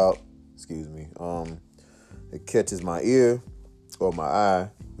talking about, it catches my ear or my eye,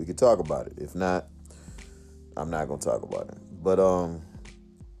 we can talk about it. If not, I'm not going to talk about it. But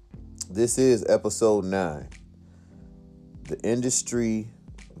this is episode 9. The industry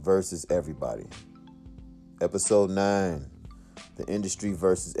versus everybody. Episode 9. The industry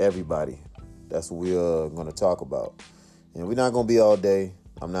versus everybody. That's what we're going to talk about. And we're not going to be all day.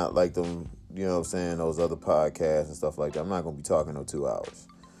 I'm not like them, those other podcasts and stuff like that. I'm not going to be talking no 2 hours.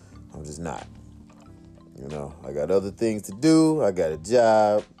 I'm just not. I got other things to do. I got a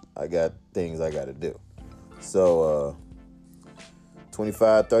job. I got things I got to do. So,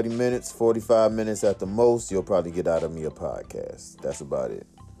 25, 30 minutes, 45 minutes at the most, you'll probably get out of me a podcast. That's about it.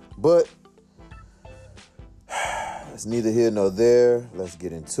 But it's neither here nor there. Let's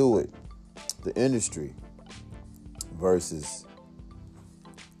get into it. The industry versus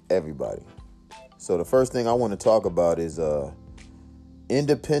everybody. So the first thing I want to talk about is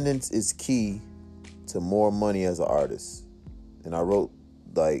independence is key to more money as an artist. And I wrote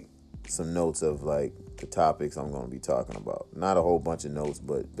some notes of the topics I'm going to be talking about. Not a whole bunch of notes,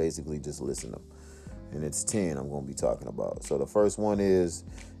 but basically just listen to them. And it's 10 I'm going to be talking about. So the first one is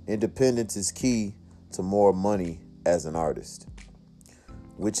independence is key to more money as an artist,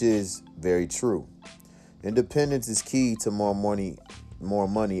 which is very true. Independence is key to more money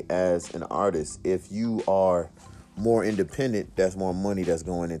as an artist. If you are more independent, that's more money that's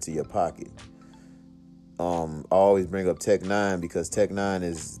going into your pocket. I always bring up Tech N9ne because Tech N9ne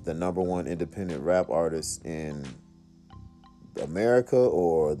is the number one independent rap artist in America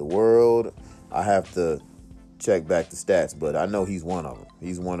or the world. I have to check back the stats, but I know he's one of them.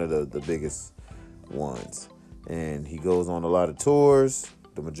 He's one of the biggest ones. And he goes on a lot of tours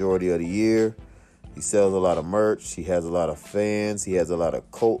the majority of the year. He sells a lot of merch. He has a lot of fans. He has a lot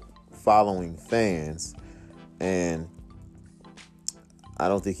of cult following fans. And I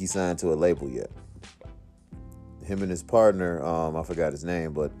don't think he signed to a label yet. Him and his partner, I forgot his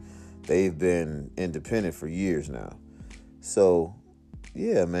name, but they've been independent for years now. So,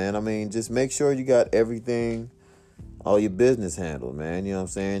 yeah, man, just make sure you got everything, all your business handled, man. You know what I'm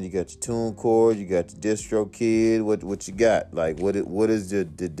saying? You got your TuneCore, you got your DistroKid. What you got? What is the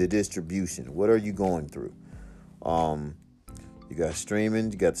distribution? What are you going through? You got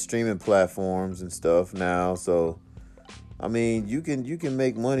streaming, you got the streaming platforms and stuff now. So, you can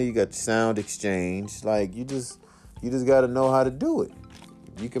make money. You got your Sound Exchange. You just got to know how to do it.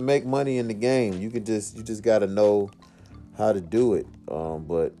 You can make money in the game. You just got to know how to do it.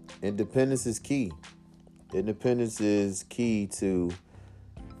 But independence is key. Independence is key to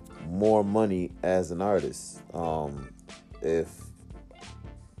more money as an artist. If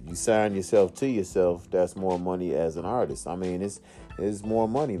you sign yourself to yourself, that's more money as an artist. It's more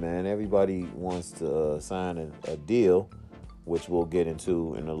money, man. Everybody wants to sign a deal, which we'll get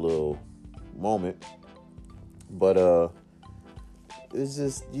into in a little moment. But it's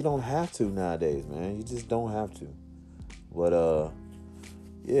just, you don't have to nowadays, man. You just don't have to. But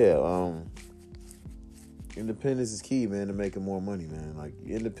yeah, independence is key, man, to making more money, man. Like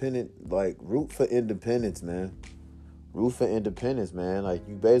independent, like root for independence, man. Root for independence, man. Like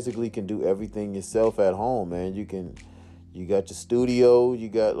you basically can do everything yourself at home, man. You got your studio, you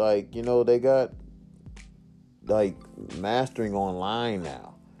got like, they got like mastering online now.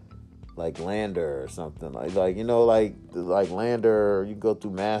 Like Lander or something. Like Lander, you go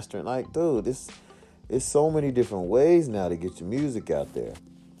through mastering. Like, dude, it's so many different ways now to get your music out there.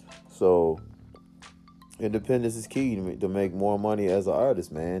 So independence is key to make more money as an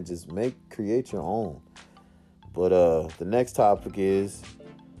artist, man. Just create your own. But the next topic is,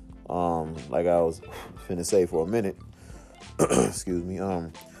 like I was finna say for a minute, excuse me,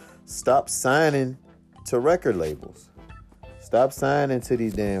 stop signing to record labels. Stop signing to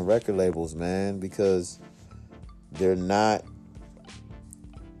these damn record labels, man, because they're not.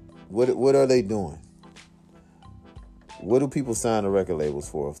 What are they doing? What do people sign to record labels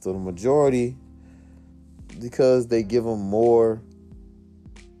for? So the majority, because they give them more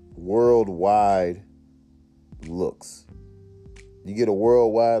worldwide looks. You get a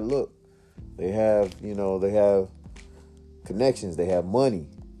worldwide look. They have connections. They have money,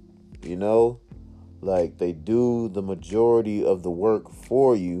 like they do the majority of the work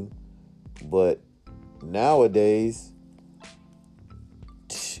for you. But nowadays,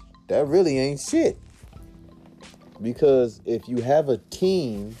 that really ain't shit. Because if you have a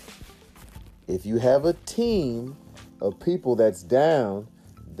team of people that's down,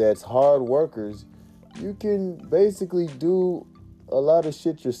 that's hard workers, you can basically do a lot of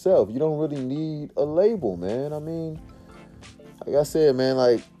shit yourself. You don't really need a label, man. I mean, like I said, man,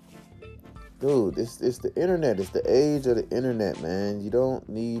 like, dude, it's the internet. It's the age of the internet, man. You don't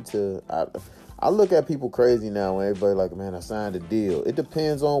need to. I look at people crazy now when everybody like, man, I signed a deal. It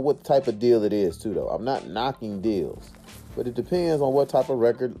depends on what type of deal it is, too, though. I'm not knocking deals, but it depends on what type of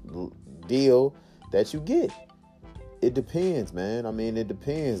record deal that you get. It depends, man. I mean, it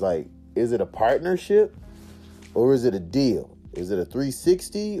depends. Like, is it a partnership or is it a deal? Is it a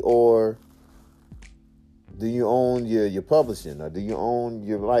 360 or do you own your publishing, or do you own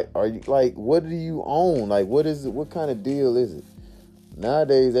your, like, are you, like, what do you own? Like, what is it? What kind of deal is it?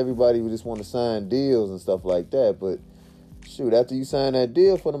 Nowadays, everybody would just want to sign deals and stuff like that. But shoot, after you sign that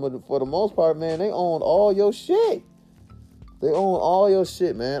deal, for the most part, man, they own all your shit. They own all your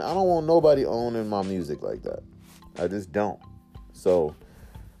shit, man. I don't want nobody owning my music like that. I just don't. So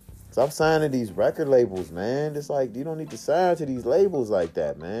stop signing these record labels, man. It's like, you don't need to sign to these labels like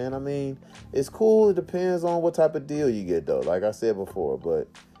that, man. I mean, it's cool. It depends on what type of deal you get, though, like I said before. But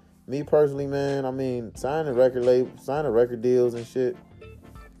me personally, man, I mean, signing record deals and shit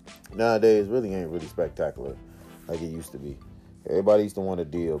nowadays really ain't really spectacular like it used to be. Everybody used to want a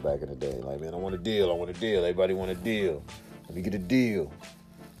deal back in the day. Like, man, I want a deal. Everybody want a deal. Let me get a deal.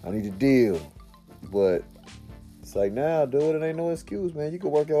 I need a deal. But it's like, now, dude, it ain't no excuse, man. You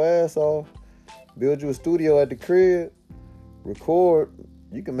can work your ass off, build you a studio at the crib, record.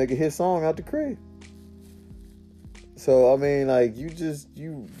 You can make a hit song out the crib. So I mean, like, you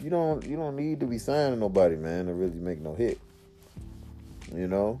don't need to be signing nobody, man, to really make no hit.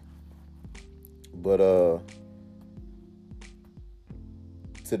 But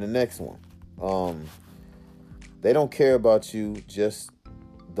to the next one. They don't care about you, just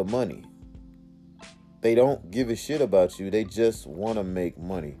the money. They don't give a shit about you. They just want to make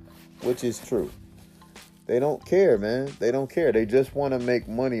money, which is true. They don't care, man. They don't care. They just want to make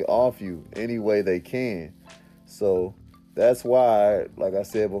money off you any way they can. So that's why, like I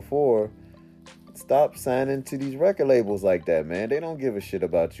said before, stop signing to these record labels like that, man. They don't give a shit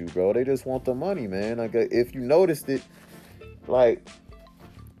about you, bro. They just want the money, man. Like, if you noticed it, like,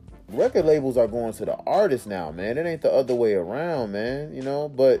 record labels are going to the artists now, man. It ain't the other way around, man,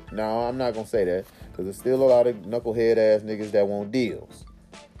 But no, I'm not going to say that, because there's still a lot of knucklehead ass niggas that want deals.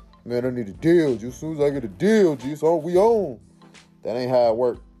 Man, I need a deal. Just as soon as I get a deal, it's all we own. That ain't how it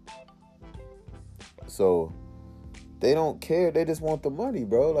works. So they don't care. They just want the money,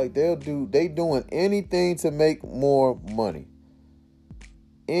 bro. Like, they doing anything to make more money.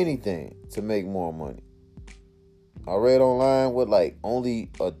 Anything to make more money. I read online what, like,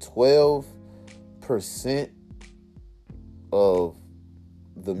 only a 12% of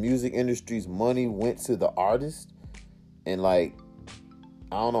the music industry's money went to the artist, and, like,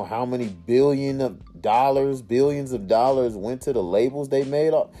 I don't know how many billions of dollars went to the labels they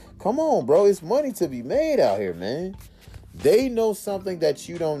made. Come on, bro. It's money to be made out here, man. They know something that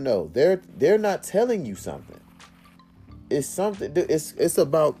you don't know. They're not telling you something. It's something. It's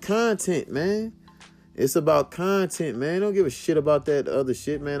about content, man. It's about content, man. Don't give a shit about that other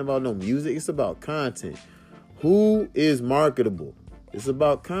shit, man, about no music. It's about content. Who is marketable? It's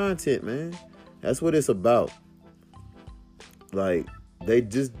about content, man. That's what it's about. Like, they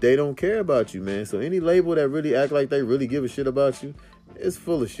don't care about you, man. So any label that really act like they really give a shit about you, it's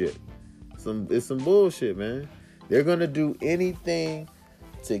full of shit. It's some bullshit, man. They're gonna do anything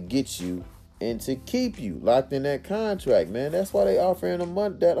to get you and to keep you locked in that contract, man. That's why they offering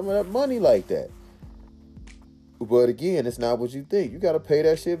that money like that. But again, it's not what you think. You got to pay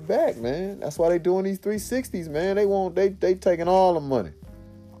that shit back, man. That's why they doing these 360s, man. They taking all the money.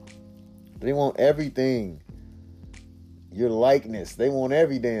 They want everything. Your likeness. They want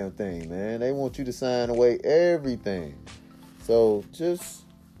every damn thing, man. They want you to sign away everything. So just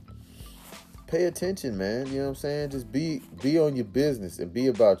pay attention, man. You know what I'm saying? Just be on your business and be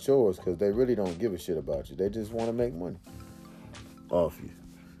about yours, because they really don't give a shit about you. They just want to make money off you.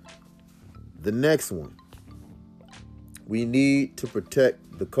 The next one. We need to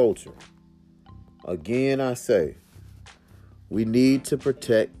protect the culture. Again, I say, we need to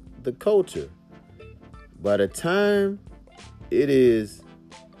protect the culture. By the time it is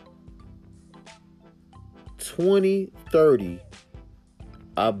 2030,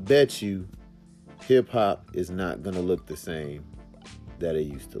 I bet you hip-hop is not going to look the same that it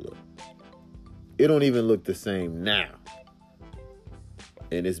used to look. It don't even look the same now.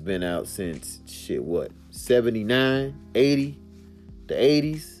 And it's been out since, 79, 80, the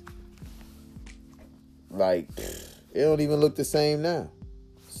 80s. Like, it don't even look the same now.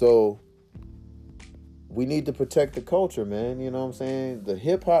 So, we need to protect the culture, man. You know what I'm saying? The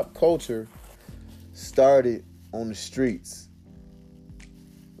hip-hop culture started on the streets.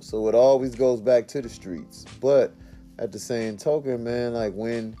 So, it always goes back to the streets. But, at the same token, man, like,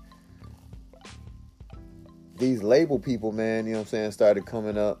 when these label people, man, you know what I'm saying, started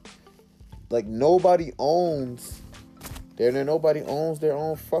coming up, like, nobody owns their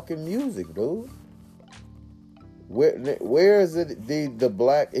own fucking music, dude. Where is it the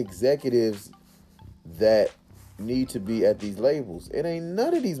black executives that need to be at these labels? It ain't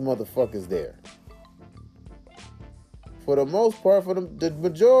none of these motherfuckers there. For the most part, for the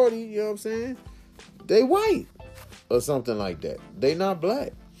majority, you know what I'm saying, they white or something like that. They not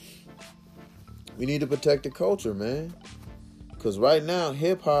black. We need to protect the culture, man. Because right now,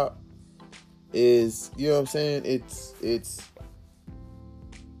 hip-hop is, you know what I'm saying, it's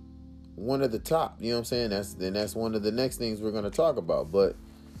one of the top, you know what I'm saying? That's one of the next things we're going to talk about. But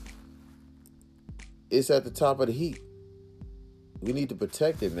it's at the top of the heap. We need to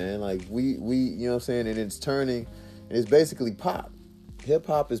protect it, man. Like, we you know what I'm saying? And it's turning, and it's basically pop.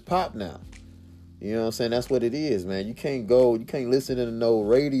 Hip-hop is pop now. You know what I'm saying? That's what it is, man. You can't listen to no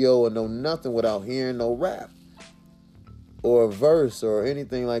radio or no nothing without hearing no rap or a verse or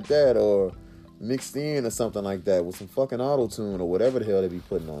anything like that, or mixed in or something like that with some fucking auto-tune or whatever the hell they be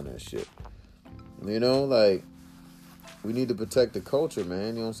putting on that shit. You know, like, we need to protect the culture, man.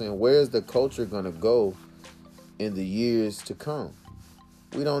 You know what I'm saying? Where's the culture gonna go in the years to come?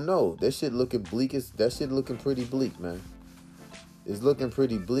 We don't know. That shit looking pretty bleak, man. It's looking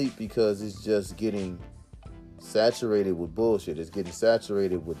pretty bleak because it's just getting saturated with bullshit. It's getting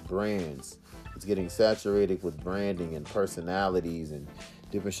saturated with brands. It's getting saturated with branding and personalities and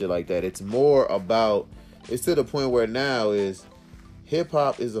different shit like that. It's to the point where now is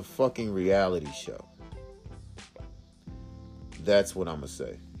hip-hop is a fucking reality show. That's what I'm going to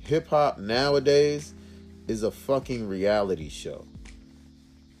say. Hip-hop nowadays is a fucking reality show.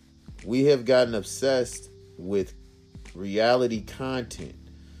 We have gotten obsessed with reality content.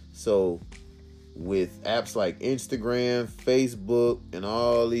 So with apps like Instagram, Facebook, and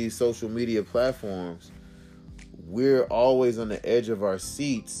all these social media platforms, we're always on the edge of our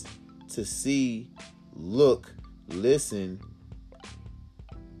seats to see, look, listen,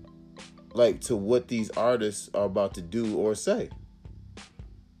 like, to what these artists are about to do or say.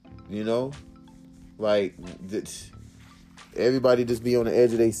 You know? Like, everybody just be on the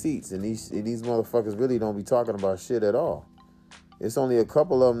edge of their seats, and these motherfuckers really don't be talking about shit at all. It's only a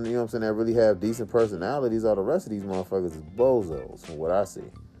couple of them, you know what I'm saying, that really have decent personalities. All the rest of these motherfuckers is bozos, from what I see.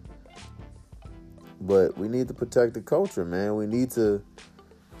 But we need to protect the culture, man. We need to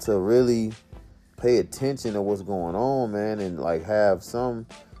really pay attention to what's going on, man, and, like, have some,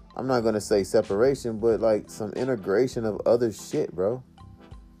 I'm not going to say separation, but, like, some integration of other shit, bro.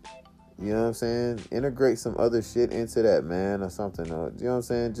 You know what I'm saying? Integrate some other shit into that, man, or something. You know what I'm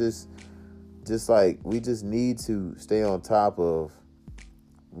saying? Just like, we just need to stay on top of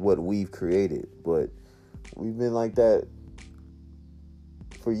what we've created. But we've been like that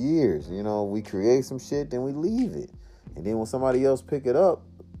for years. You know, we create some shit, then we leave it. And then when somebody else pick it up,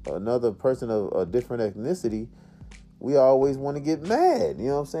 another person of a different ethnicity we always want to get mad, you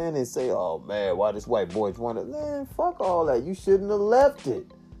know what I'm saying? And say, oh man, why this white boy want to, man, fuck all that. You shouldn't have left it.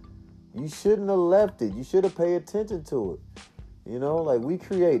 You shouldn't have left it. You should have paid attention to it. You know, like we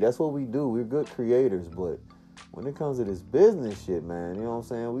create. That's what we do. We're good creators. But when it comes to this business shit, man, you know what I'm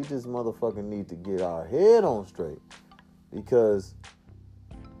saying? We just motherfucking need to get our head on straight. Because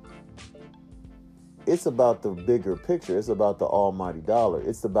it's about the bigger picture. It's about the almighty dollar.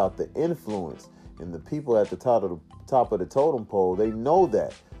 It's about the influence. And the people at the top of the totem pole, they know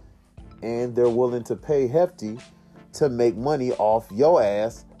that. And they're willing to pay hefty to make money off your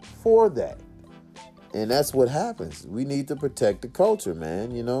ass for that. And that's what happens. We need to protect the culture,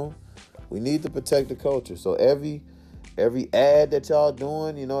 man, you know? We need to protect the culture. So every ad that y'all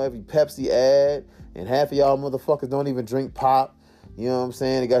doing, you know, every Pepsi ad, and half of y'all motherfuckers don't even drink pop. You know what I'm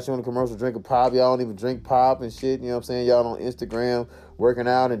saying? They got you on the commercial drinking pop. Y'all don't even drink pop and shit. You know what I'm saying? Y'all on Instagram working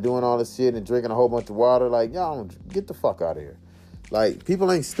out and doing all this shit and drinking a whole bunch of water. Like, y'all don't get the fuck out of here. Like, people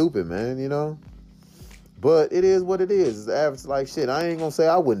ain't stupid, man, you know? But it is what it is. It's average like shit. I ain't gonna say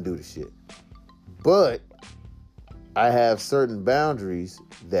I wouldn't do the shit. But I have certain boundaries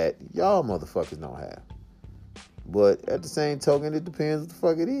that y'all motherfuckers don't have. But at the same token, it depends what the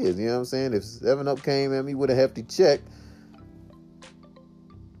fuck it is. You know what I'm saying? If 7-Up came at me with a hefty check,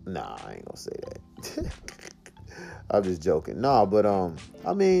 nah, I ain't gonna say that. I'm just joking. Nah, but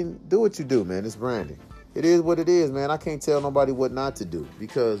I mean, do what you do, man. It's branding. It is what it is, man. I can't tell nobody what not to do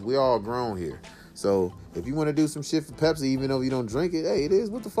because we all grown here. So if you want to do some shit for Pepsi, even though you don't drink it, hey, it is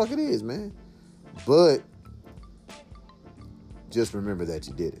what the fuck it is, man. But just remember that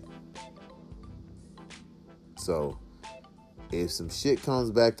you did it. So if some shit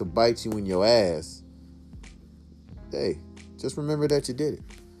comes back to bite you in your ass, hey, just remember that you did it.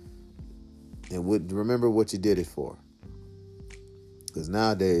 And remember what you did it for. Because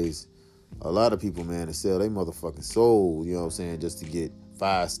nowadays, a lot of people, man, they sell their motherfucking soul, you know what I'm saying, just to get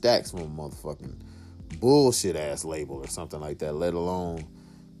 5 stacks from a motherfucking bullshit ass label or something like that, let alone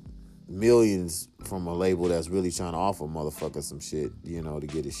millions from a label that's really trying to offer motherfucker some shit, you know, to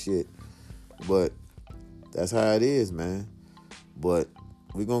get his shit. But that's how it is, man. But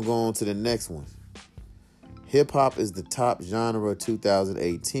we're going to go on to the next one. Hip-hop is the top genre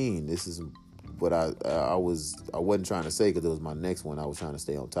 2018. This is what I wasn't trying to say because it was my next one. I was trying to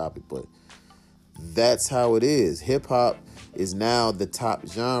stay on topic, but that's how it is. Hip-hop is now the top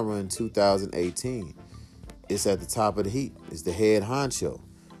genre in 2018. It's at the top of the heap. It's the head honcho.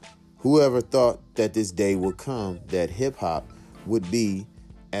 Whoever thought that this day would come that hip-hop would be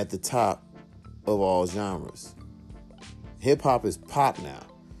at the top of all genres? Hip-hop is pop now.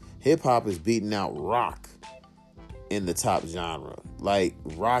 Hip-hop is beating out rock in the top genre. Like,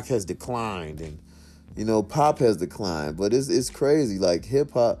 rock has declined and, you know, pop has declined. But it's crazy. Like,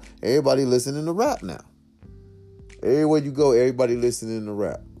 hip-hop, everybody listening to rap now. Everywhere you go, everybody listening to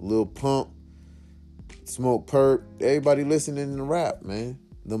rap. Lil Pump, Smoke Perp, everybody listening to rap, man.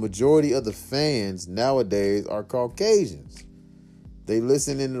 The majority of the fans nowadays are Caucasians. They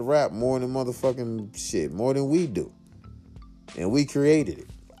listen to rap more than motherfucking shit, more than we do. And we created it.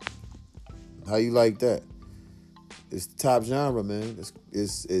 How you like that? It's the top genre, man.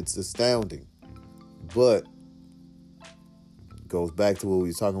 It's astounding. But goes back to what we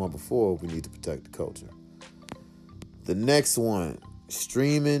were talking about before. We need to protect the culture. The next one,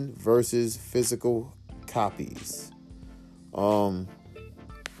 streaming versus physical copies.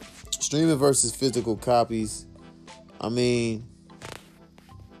 Streaming versus physical copies. I mean,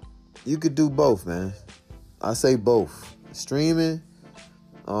 you could do both, man. I say both. Streaming,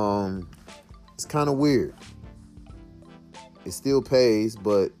 it's kind of weird. It still pays,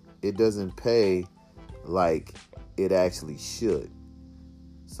 but it doesn't pay like it actually should.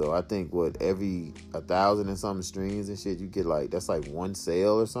 So I think every 1,000 and something streams and shit, you get like, that's like one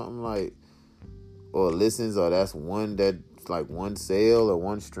sale or something, like, or listens, or that's like one sale or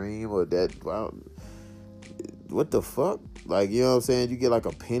one stream, or that, wow, what the fuck? Like, you know what I'm saying? You get like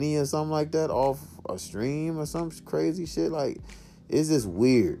a penny or something like that off a stream or some crazy shit. Like, it's just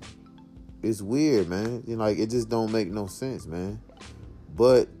weird. It's weird, man. You know, like, it just don't make no sense, man.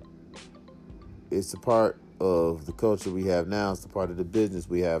 But it's a part of the culture we have now. It's a part of the business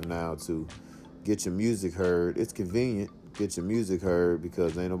we have now to get your music heard. It's convenient. Get your music heard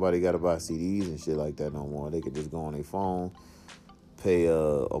because ain't nobody got to buy CDs and shit like that no more. They could just go on their phone, pay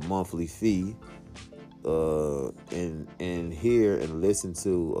a monthly fee, and hear and listen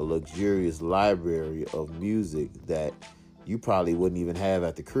to a luxurious library of music that you probably wouldn't even have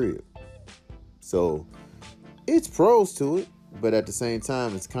at the crib. So it's pros to it, but at the same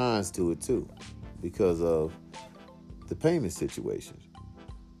time, it's cons to it too, because of the payment situation.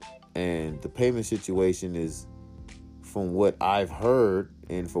 And the payment situation is from what I've heard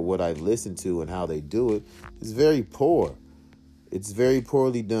and for what I've listened to and how they do it, is very poor. It's very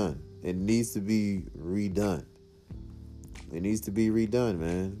poorly done. It needs to be redone. It needs to be redone,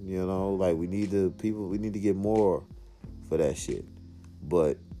 man. You know, like we need to get more for that shit.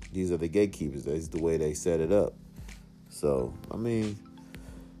 But these are the gatekeepers. That's the way they set it up. So, I mean,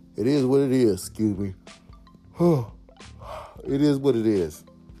 it is what it is. Excuse me. It is what it is.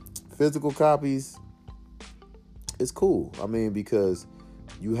 Physical copies, it's cool. I mean, because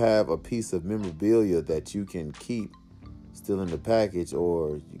you have a piece of memorabilia that you can keep still in the package,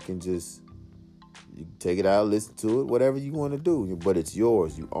 or you can just take it out, listen to it, whatever you want to do. But it's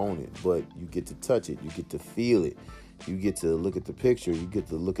yours. You own it. But you get to touch it. You get to feel it. You get to look at the picture. You get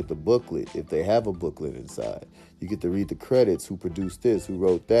to look at the booklet, if they have a booklet inside. You get to read the credits, who produced this, who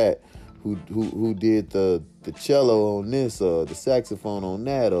wrote that, who did the cello on this, or the saxophone on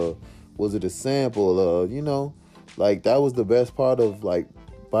that, or was it a sample? You know, like that was the best part of like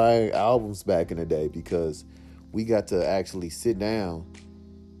buying albums back in the day, because we got to actually sit down,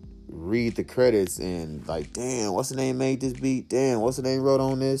 read the credits, and like, damn, what's the name made this beat? Damn, what's the name wrote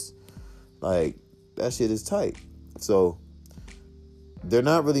on this? Like, that shit is tight. So they're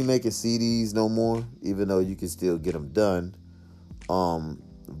not really making CDs no more, even though you can still get them done.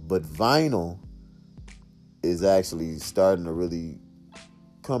 But vinyl is actually starting to really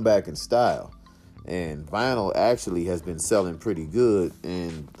come back in style. And vinyl actually has been selling pretty good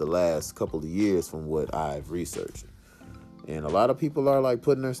in the last couple of years from what I've researched. And a lot of people are like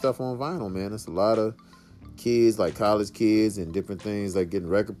putting their stuff on vinyl, man. It's a lot of kids, like college kids and different things, like getting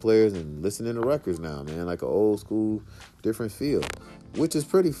record players and listening to records now, man. Like an old school, different feel, which is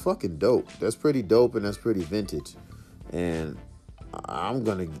pretty fucking dope. That's pretty dope, and that's pretty vintage. And I'm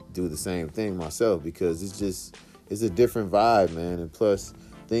going to do the same thing myself, because it's a different vibe, man. And plus,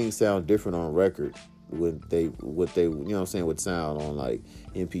 things sound different on record when what they, you know what I'm saying, would sound on like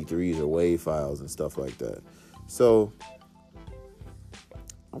MP3s or WAV files and stuff like that. So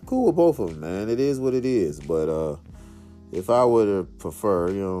I'm cool with both of them, man. It is what it is. But if I were to prefer,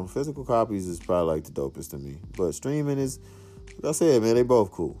 you know, physical copies is probably like the dopest to me. But streaming is, like I said, man, they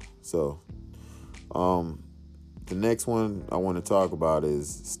both cool. So the next one I want to talk about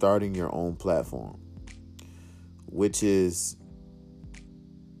is starting your own platform, which is,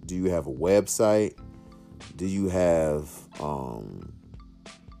 do you have a website? Do you have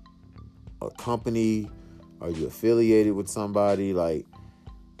a company? Are you affiliated with somebody? Like,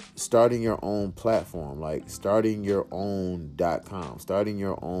 starting your own platform, like starting your own .com, starting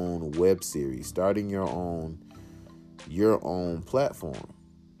your own web series, starting your own platform.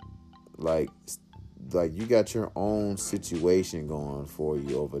 Like you got your own situation going for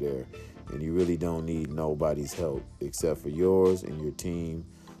you over there, and you really don't need nobody's help except for yours and your team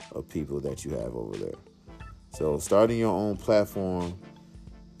of people that you have over there. So starting your own platform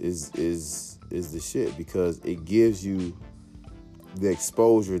is the shit, because it gives you the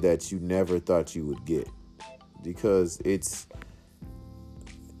exposure that you never thought you would get, because it's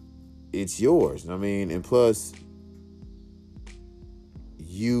yours. I mean, and plus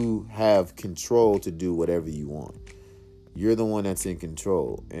you have control to do whatever you want. You're the one that's in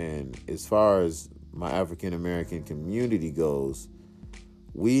control. And as far as my African American community goes,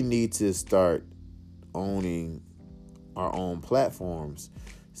 we need to start owning our own platforms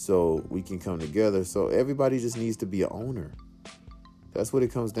so we can come together. So everybody just needs to be an owner. That's what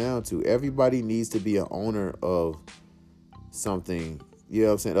it comes down to. Everybody needs to be an owner of something, you know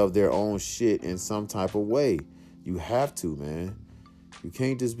what I'm saying, of their own shit in some type of way. You have to, man. You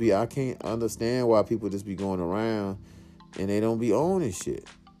can't just be, I can't understand why people just be going around and they don't be owning shit.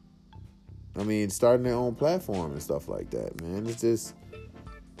 I mean, starting their own platform and stuff like that, man. It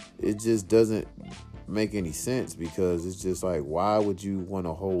just doesn't make any sense, because it's just like, why would you want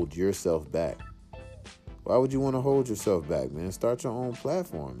to hold yourself back? Why would you want to hold yourself back, man? Start your own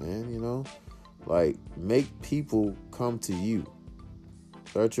platform, man, you know? Like, make people come to you.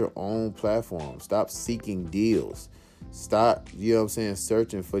 Start your own platform. Stop seeking deals. Stop, you know what I'm saying,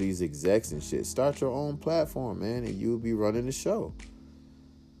 searching for these execs and shit. Start your own platform, man, and you'll be running the show.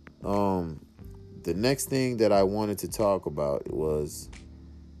 The next thing that I wanted to talk about was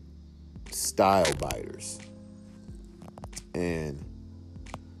style biters. And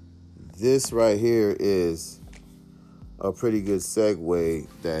this right here is a pretty good segue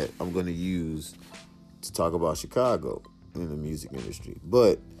that I'm going to use to talk about Chicago in the music industry.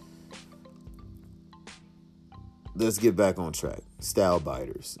 But let's get back on track. Style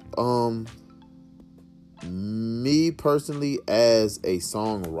biters. Me personally, as a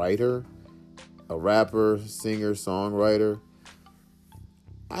songwriter, a rapper, singer, songwriter,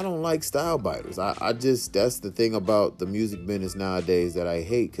 I don't like style biters. I just, that's the thing about the music business nowadays that I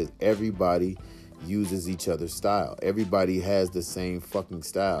hate, because everybody uses each other's style. Everybody has the same fucking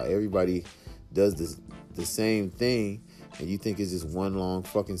style. Everybody does the same thing, and you think it's just one long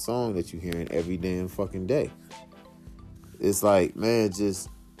fucking song that you're hearing every damn fucking day. It's like, man, just,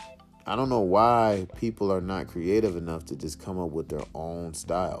 I don't know why people are not creative enough to just come up with their own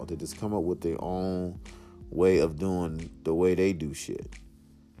style, to just come up with their own way of doing the way they do shit.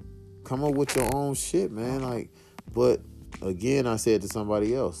 Come up with your own shit, man. Like, but again, I said to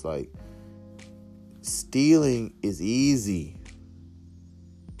somebody else, like, stealing is easy.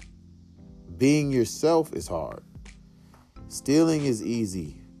 Being yourself is hard. Stealing is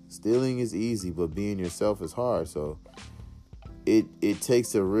easy. Stealing is easy, but being yourself is hard. So it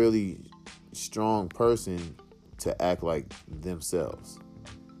takes a really strong person to act like themselves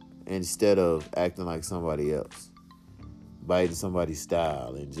instead of acting like somebody else, biting somebody's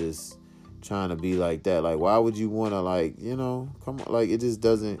style and just trying to be like that. Like, why would you want to, like, you know, come on, like, it just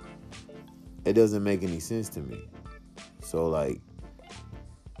doesn't make any sense to me. So, like,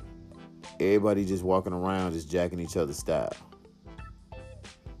 everybody just walking around just jacking each other's style.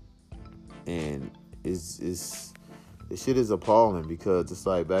 And this shit is appalling, because it's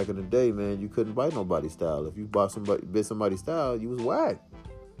like, back in the day, man, you couldn't bite nobody's style. If you bit somebody's style, you was whack.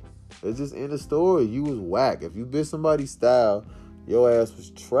 It's just in the story. You was whack. If you bit somebody's style, your ass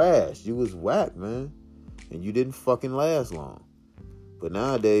was trash. You was whack, man. And you didn't fucking last long. But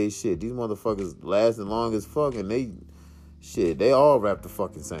nowadays, shit, these motherfuckers lasting long as fuck, and they all rap the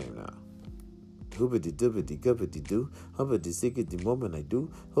fucking same now. Hoopity dippity guppity doo, humpity sickety moment I do,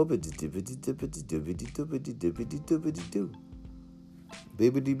 hoopity dippity dippity dippity dippity dippity dippity doo.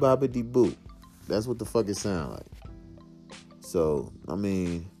 Bibbity bobbity boo. That's what the fuck it sound like. So, I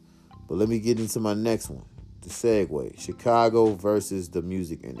mean, but let me get into my next one. The segue. Chicago versus the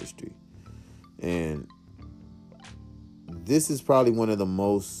music industry. And this is probably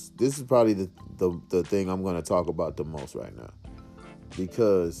the thing I'm going to talk about the most right now.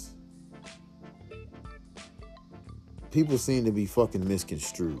 Because people seem to be fucking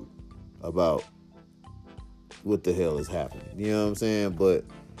misconstrued about what the hell is happening. You know what I'm saying? But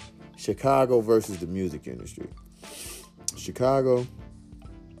Chicago versus the music industry. Chicago,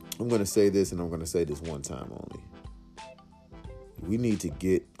 I'm going to say this, and I'm going to say this one time only. We need to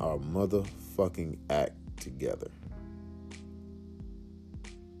get our motherfucking act together.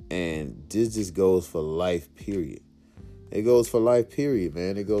 And this just goes for life, period. It goes for life, period,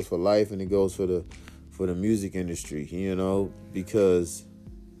 man. It goes for life, and it goes for the music industry, you know, because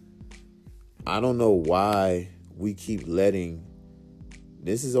I don't know why we keep letting,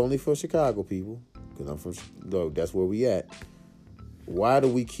 this is only for Chicago people, because I'm from, look, that's where we at. Why do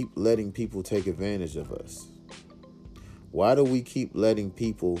we keep letting people take advantage of us? Why do we keep letting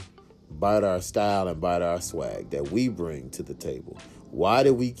people bite our style and bite our swag that we bring to the table? Why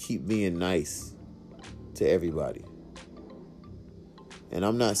do we keep being nice to everybody? And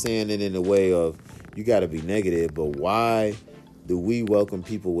I'm not saying it in a way of you got to be negative, but why do we welcome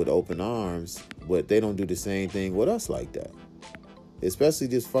people with open arms, but they don't do the same thing with us like that? Especially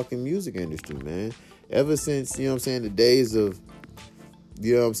this fucking music industry, man. Ever since, you know what I'm saying, the days of,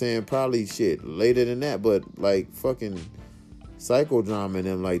 you know what I'm saying, probably shit later than that, but like fucking Psychodrama and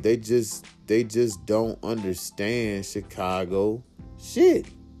them, like they just don't understand Chicago shit.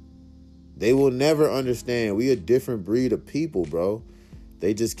 They will never understand. We a different breed of people, bro.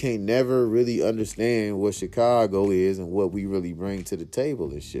 They just can't never really understand what Chicago is and what we really bring to the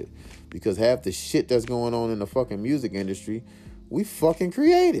table and shit. Because half the shit that's going on in the fucking music industry, we fucking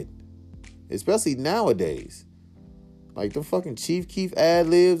created. Especially nowadays. Like the fucking Chief Keef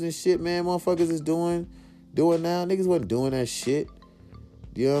ad-libs and shit, man, motherfuckers is doing now. Niggas wasn't doing that shit.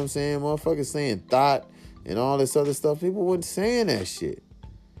 You know what I'm saying? Motherfuckers saying thought and all this other stuff. People wasn't saying that shit.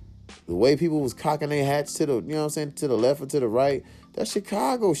 The way people was cocking their hats to the, you know what I'm saying, to the left or to the right, that's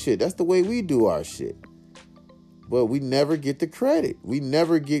Chicago shit. That's the way we do our shit. But we never get the credit. We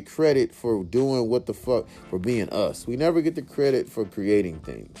never get credit for doing what the fuck, for being us. We never get the credit for creating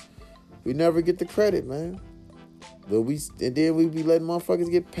things. We never get the credit, man. But then we be letting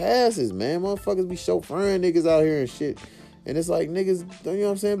motherfuckers get passes, man. Motherfuckers be chauffeuring niggas out here and shit. And it's like niggas, you know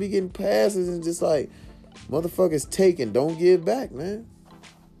what I'm saying, be getting passes and just like motherfuckers taking, don't give back, man.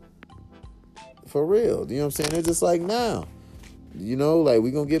 For real. You know what I'm saying? They're just like now. You know, like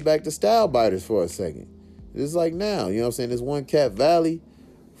we gonna get back to style biters for a second. It's like now, you know what I'm saying? This one Cat Valley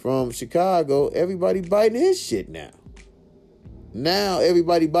from Chicago, everybody biting his shit now. Now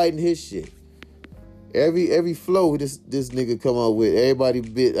everybody biting his shit. Every flow this nigga come up with,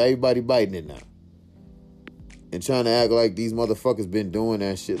 everybody biting it now. and trying to act like these motherfuckers been doing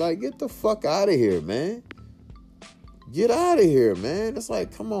that shit. Like, get the fuck out of here, man. Get out of here, man. It's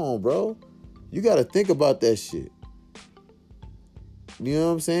like, come on, bro. You got to think about that shit. You know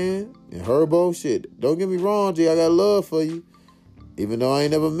what I'm saying? And Herbo, shit. Don't get me wrong, G. I got love for you. Even though I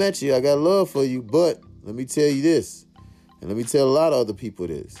ain't never met you, I got love for you. But let me tell you this, and let me tell a lot of other people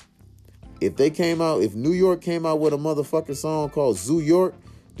this. If New York came out with a motherfucking song called Zoo York,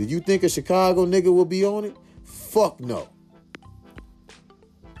 do you think a Chicago nigga will be on it? Fuck no.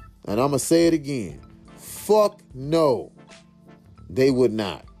 And I'm going to say it again. Fuck no. They would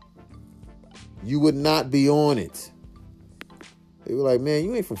not. You would not be on it. They were like, man,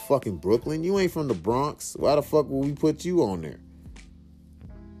 you ain't from fucking Brooklyn. You ain't from the Bronx. Why the fuck would we put you on there?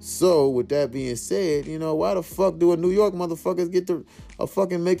 So, with that being said, why the fuck do a New York motherfuckers get to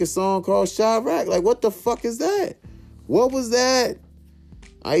fucking make a song called Chirac? Like, what the fuck is that? What was that?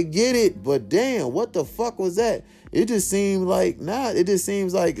 I get it, but damn, what the fuck was that? It just seemed like, it just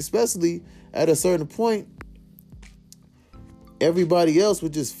seems like, especially at a certain point, everybody else was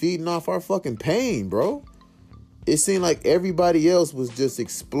just feeding off our fucking pain, bro. It seemed like everybody else was just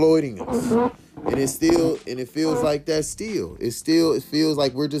exploiting us. And it feels like that still. It feels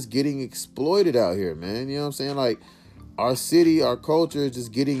like we're just getting exploited out here, man. You know what I'm saying? Like, our city, our culture is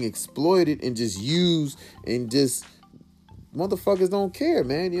just getting exploited and just used, and just motherfuckers don't care,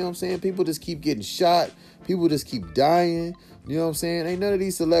 man. You know what I'm saying? People just keep getting shot. People just keep dying. You know what I'm saying? Ain't none of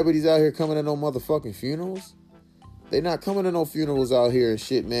these celebrities out here coming to no motherfucking funerals. They not coming to no funerals out here and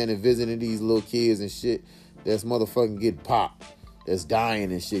shit, man, and visiting these little kids and shit that's motherfucking getting popped, that's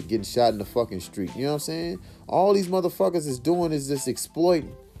dying and shit, getting shot in the fucking street. You know what I'm saying? All these motherfuckers is doing is just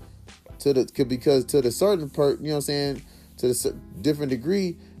exploiting because to the certain you know what I'm saying, to the different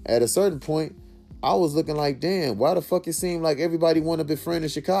degree, at a certain point, I was looking like, damn, why the fuck it seemed like everybody want to befriend a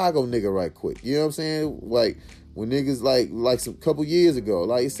Chicago nigga right quick? You know what I'm saying? Like, when niggas like some couple years ago,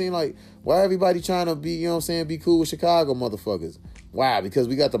 like, it seemed like, why everybody trying to be, you know what I'm saying, be cool with Chicago motherfuckers? Why? Because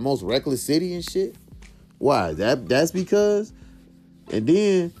we got the most reckless city and shit? Why? That's because? And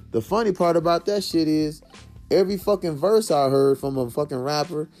then the funny part about that shit is, every fucking verse I heard from a fucking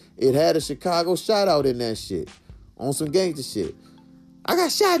rapper, it had a Chicago shout out in that shit. On some gangster shit. I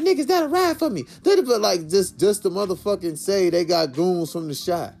got shot niggas that'll ride for me. But like, just to motherfucking say they got goons from the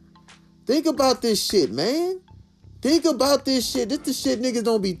shot. Think about this shit, man. Think about this shit. This the shit niggas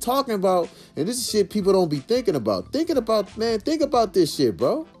don't be talking about, and this is shit people don't be thinking about. Think about this shit,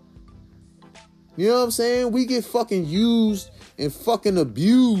 bro. You know what I'm saying? We get fucking used and fucking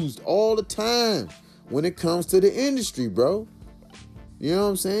abused all the time when it comes to the industry, bro. You know what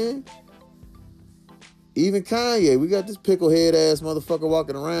I'm saying? Even Kanye, we got this picklehead ass motherfucker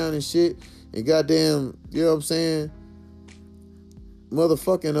walking around and shit, and goddamn, you know what I'm saying?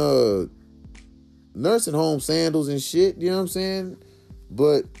 Motherfucking nursing home sandals and shit, you know what I'm saying?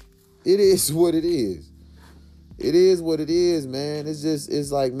 But it is what it is. It is what it is, man.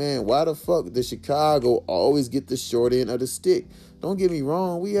 It's like, man, why the fuck does Chicago always get the short end of the stick? Don't get me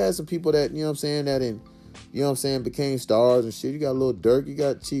wrong. We had some people that, you know what I'm saying, became stars and shit. You got Lil Durk, you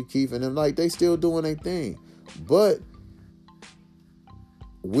got Chief Keef, and them, like, they still doing their thing. But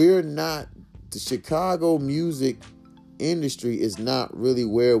the Chicago music industry is not really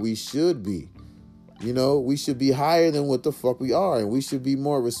where we should be. You know, we should be higher than what the fuck we are, and we should be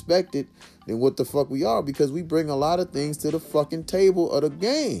more respected than what the fuck we are, because we bring a lot of things to the fucking table of the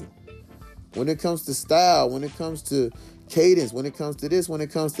game. When it comes to style, when it comes to cadence, when it comes to this, when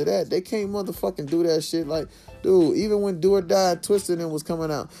it comes to that, they can't motherfucking do that shit. Like, dude, even when Do or Die Twisted and was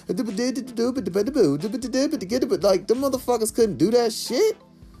coming out, like, the motherfuckers couldn't do that shit.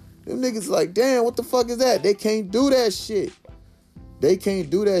 Them niggas like, damn, what the fuck is that? They can't do that shit. They can't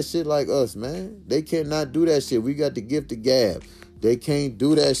do that shit like us, man. They cannot do that shit. We got the gift of gab. They can't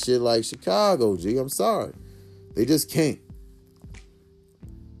do that shit like Chicago, G. I'm sorry. They just can't.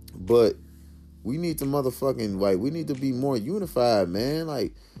 But we need to motherfucking, like, we need to be more unified, man.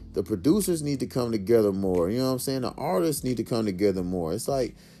 Like, the producers need to come together more. You know what I'm saying? The artists need to come together more. It's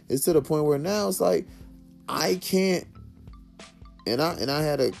like, it's to the point where now it's like, I can't. And I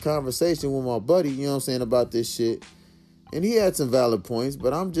had a conversation with my buddy, you know what I'm saying, about this shit. And he had some valid points,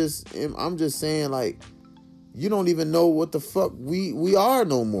 but I'm just saying, like, you don't even know what the fuck we are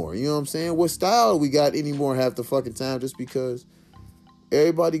no more. You know what I'm saying? What style we got anymore half the fucking time, just because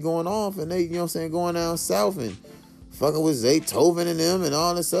everybody going off and they, you know what I'm saying, going down south and fucking with Zaytoven and them and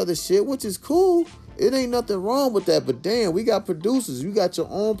all this other shit, which is cool. It ain't nothing wrong with that, but damn, we got producers. You got your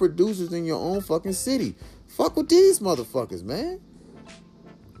own producers in your own fucking city. Fuck with these motherfuckers, man.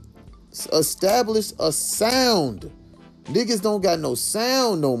 Establish a sound. Niggas don't got no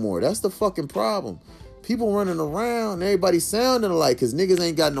sound no more. That's the fucking problem. People running around, everybody sounding alike because niggas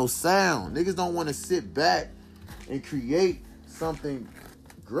ain't got no sound. Niggas don't want to sit back and create something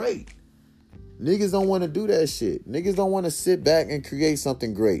great. Niggas don't want to do that shit. Niggas don't want to sit back and create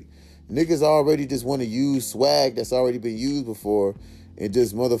something great. Niggas already just want to use swag that's already been used before and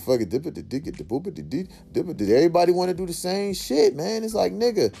just motherfucker everybody want to do the same shit, man. It's like,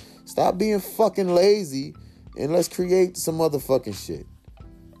 nigga, stop being fucking lazy and let's create some motherfucking shit.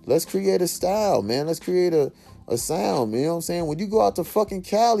 Let's create a style, man. Let's create a sound, you know what I'm saying? When you go out to fucking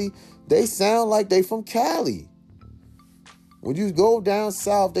Cali, they sound like they from Cali. When you go down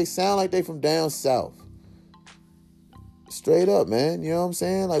south, they sound like they from down south. Straight up, man. You know what I'm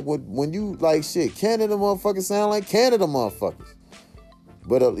saying? Like when you like shit, Canada motherfuckers sound like Canada motherfuckers.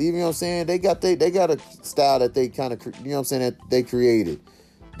 But even, you know what I'm saying, they got a style that they kind of, you know what I'm saying, that they created.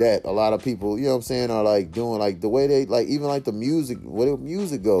 That a lot of people, you know what I'm saying, are like doing, like the way they, like even like the music, where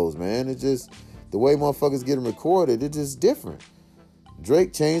music goes, man. It's just the way motherfuckers get them recorded, it's just different.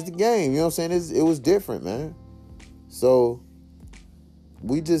 Drake changed the game, you know what I'm saying? It was different, man. So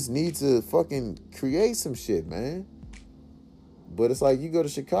we just need to fucking create some shit, man. But it's like you go to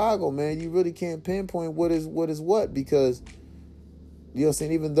Chicago, man, you really can't pinpoint what is what because, you know what I'm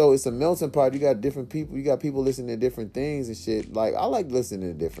saying, even though it's a melting pot, you got different people, you got people listening to different things and shit. Like, I like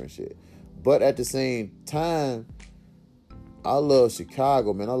listening to different shit. But at the same time, I love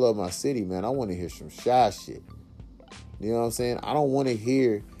Chicago, man. I love my city, man. I want to hear some shy shit. You know what I'm saying? I don't want to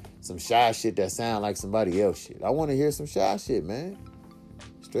hear some shy shit that sound like somebody else shit. I want to hear some shy shit, man.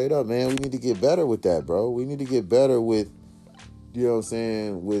 Straight up, man. We need to get better with that, bro. We need to get better with, you know what I'm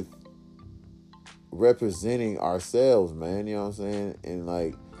saying, with representing ourselves, man. You know what I'm saying? And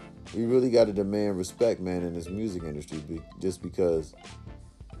like, we really got to demand respect, man, in this music industry. Just because,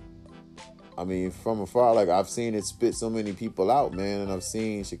 I mean, from afar, like I've seen it spit so many people out, man. And I've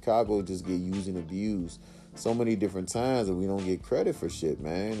seen Chicago just get used and abused so many different times and we don't get credit for shit,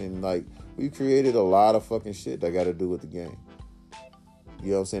 man. And like, we created a lot of fucking shit that got to do with the game. You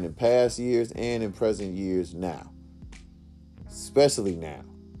know what I'm saying? In past years and in present years now. Especially now.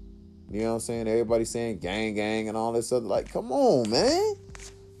 You know what I'm saying? Everybody saying gang, gang, and all this other. Like, come on, man.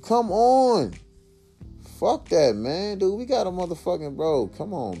 Come on. Fuck that, man. Dude, we got a motherfucking, bro.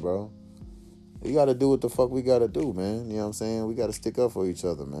 Come on, bro. We got to do what the fuck we got to do, man. You know what I'm saying? We got to stick up for each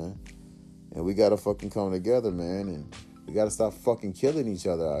other, man. And we got to fucking come together, man. And we got to stop fucking killing each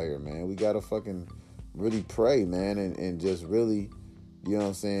other out here, man. We got to fucking really pray, man. And just really, you know what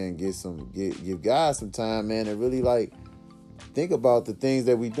I'm saying, give God some time, man, and really, like, think about the things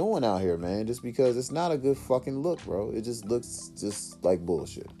that we doing out here, man, just because it's not a good fucking look, bro. It just looks just like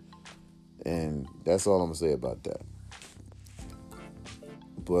bullshit. And that's all I'm going to say about that.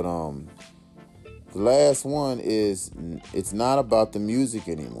 But the last one is, it's not about the music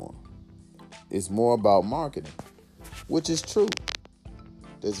anymore. It's more about marketing, which is true.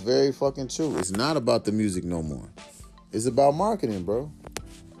 That's very fucking true. It's not about the music no more. It's about marketing, bro.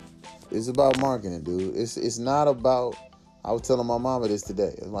 It's about marketing, dude. It's not about, I was telling my mama this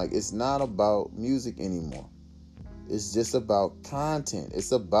today. Like, it's not about music anymore. It's just about content.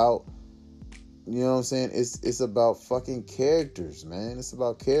 It's about, you know what I'm saying? It's about fucking characters, man. It's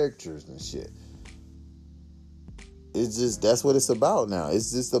about characters and shit. It's just, that's what it's about now.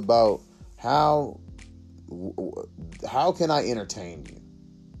 It's just about how can I entertain you?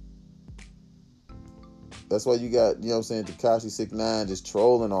 That's why you got, you know what I'm saying, Tekashi 6ix9ine just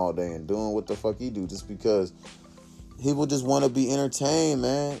trolling all day and doing what the fuck he do just because people just want to be entertained,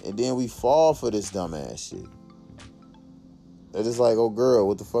 man. And then we fall for this dumbass shit. They're just like, oh, girl,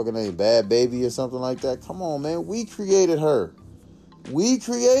 what the fuck her name? Bad Baby or something like that? Come on, man. We created her. We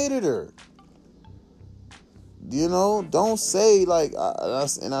created her. You know, don't say, like,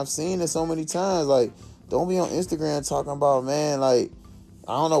 and I've seen it so many times, like, don't be on Instagram talking about, man, like,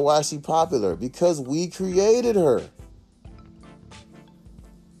 I don't know why she popular. Because we created her.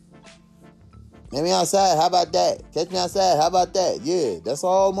 Meet me outside. How about that? Catch me outside. How about that? Yeah, that's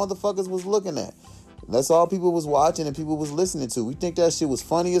all motherfuckers was looking at. That's all people was watching and people was listening to. We think that shit was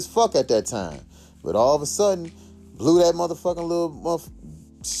funny as fuck at that time. But all of a sudden, blew that motherfucking little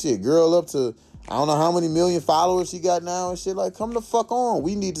shit girl up to, I don't know how many million followers she got now and shit. Like, come the fuck on.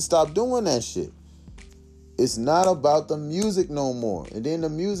 We need to stop doing that shit. It's not about the music no more. And then the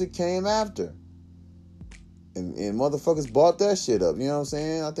music came after. And motherfuckers bought that shit up. You know what I'm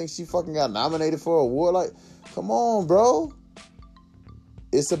saying? I think she fucking got nominated for an award. Like, come on, bro.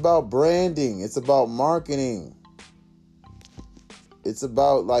 It's about branding. It's about marketing. It's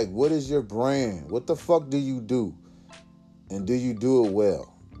about, like, what is your brand? What the fuck do you do? And do you do it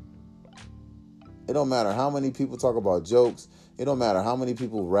well? It don't matter how many people talk about jokes. It don't matter how many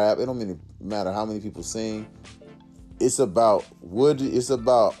people rap. It don't matter how many people sing. It's about what do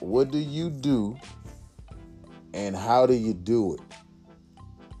you do and how do you do it?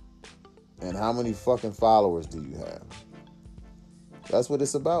 And how many fucking followers do you have? That's what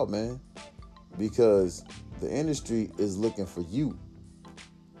it's about, man. Because the industry is looking for you.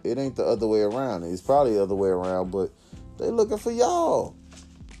 It ain't the other way around. It's probably the other way around, but they looking for y'all.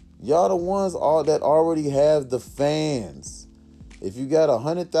 Y'all the ones that already have the fans. If you got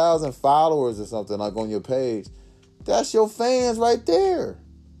 100,000 followers or something like on your page, that's your fans right there.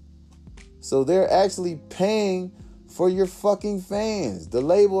 So they're actually paying for your fucking fans. The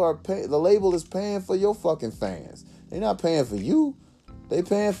label is paying for your fucking fans. They're not paying for you. They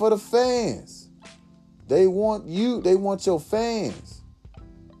paying for the fans. They want you. They want your fans.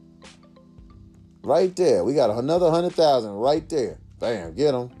 Right there. We got another 100,000 right there. Bam,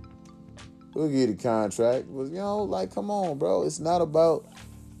 get them. We'll give you the contract. But, like, come on, bro. It's not about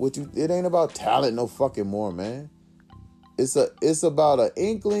it ain't about talent no fucking more, man. It's about an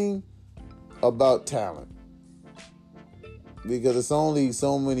inkling about talent. Because it's only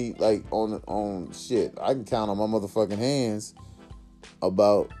so many, like, on shit. I can count on my motherfucking hands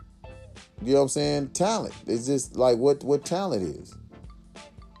about, you know what I'm saying, talent. It's just like what talent is.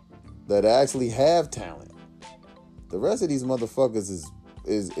 That actually have talent. The rest of these motherfuckers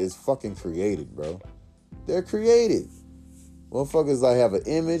is fucking created, bro. They're created. Motherfuckers like have an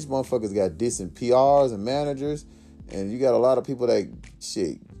image. Motherfuckers got decent PRs and managers. And you got a lot of people that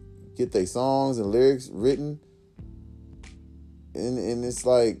get their songs and lyrics written. And it's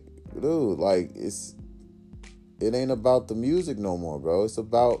like, dude, like it ain't about the music no more, bro. It's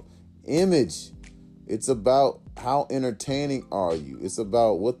about image. It's about how entertaining are you. It's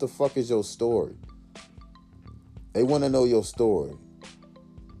about what the fuck is your story. They want to know your story.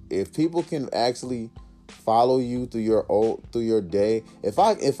 If people can actually follow you through your day, if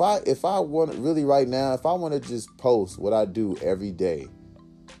I want really right now, if I want to just post what I do every day,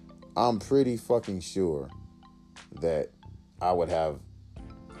 I'm pretty fucking sure that I would have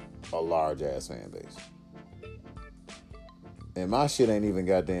a large ass fan base. And my shit ain't even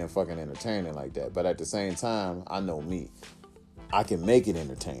goddamn fucking entertaining like that. But at the same time, I know me. I can make it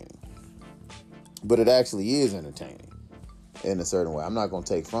entertaining. But it actually is entertaining in a certain way. I'm not going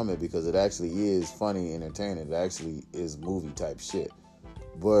to take from it because it actually is funny, entertaining. It actually is movie type shit.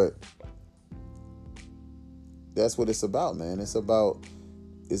 But that's what it's about, man. It's about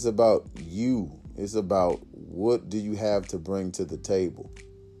you. It's about what do you have to bring to the table?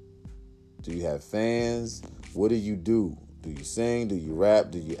 Do you have fans? What do you do? Do you sing? Do you rap?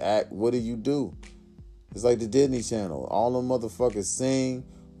 Do you act? What do you do? It's like the Disney Channel. All them motherfuckers sing,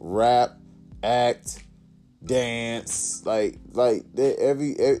 rap, act, dance. Like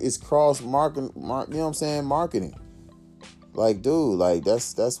it's cross marketing. You know what I'm saying? Marketing. Like, dude, like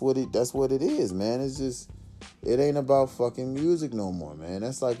that's what it is, man. It's just it ain't about fucking music no more, man.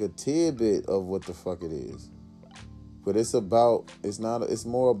 That's like a tidbit of what the fuck it is. But it's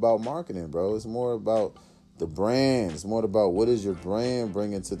more about marketing, bro. It's more about the brand. It's more about what is your brand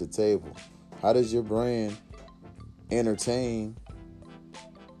bringing to the table? How does your brand entertain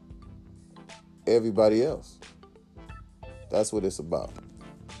everybody else? That's what it's about.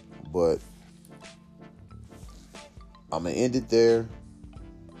 But I'm going to end it there.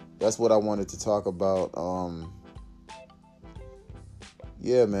 That's what I wanted to talk about.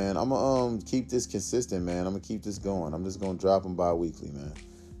 Yeah, man. I'm going to keep this consistent, man. I'm going to keep this going. I'm just going to drop them bi-weekly, man.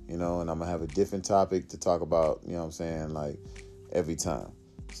 And I'm going to have a different topic to talk about, you know what I'm saying, like every time.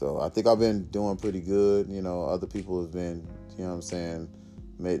 So I think I've been doing pretty good. Other people have been, you know what I'm saying,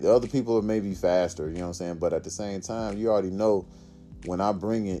 other people are maybe faster, you know what I'm saying. But at the same time, you already know when I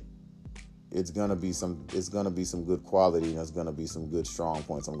bring it, it's going to be some good quality and it's going to be some good strong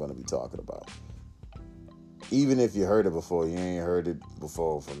points I'm going to be talking about. Even if you heard it before, you ain't heard it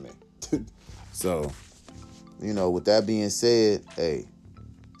before from me. So, with that being said, hey,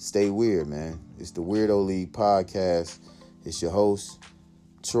 stay weird, man. It's the Weirdo League podcast. It's your host,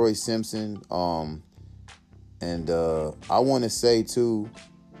 Troy Simpson. And I want to say, too,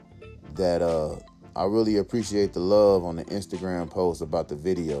 that I really appreciate the love on the Instagram post about the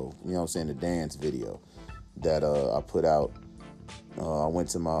video, you know what I'm saying, the dance video that I put out. I went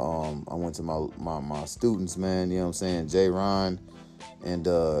to my students, man, you know what I'm saying, J. Ron and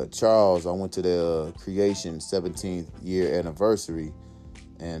Charles. I went to their Creation 17th year anniversary.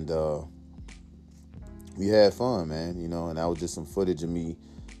 And we had fun, man, and that was just some footage of me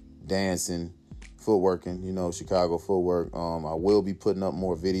dancing, footworking, Chicago footwork. I will be putting up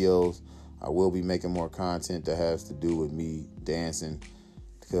more videos. I will be making more content that has to do with me dancing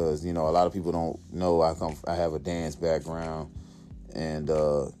because, a lot of people don't know I have a dance background. and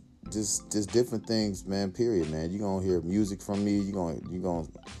just different things, man. Period, man. You gonna hear music from me. You gonna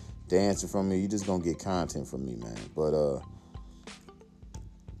dancing from me. You just gonna get content from me, man. But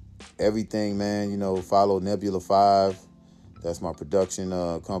everything, man. Follow Nebula 5. That's my production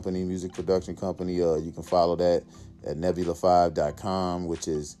company, music production company. You can follow that at nebula5.com, which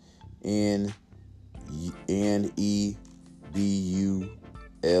is NEBULA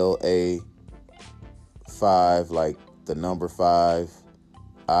 5, like the number 5,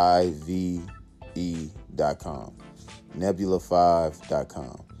 IVE.com.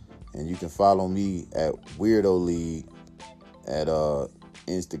 Nebula5.com. And you can follow me at Weirdo League at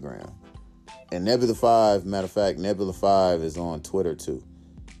Instagram. And Nebula 5, matter of fact, Nebula 5 is on Twitter too.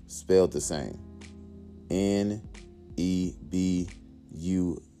 Spelled the same. NEBULA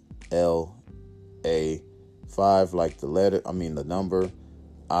 5, like the number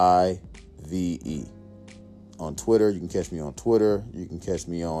IVE. On Twitter, you can catch me on Twitter. You can catch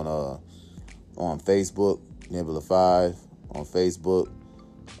me on Facebook, Nebula 5 on Facebook.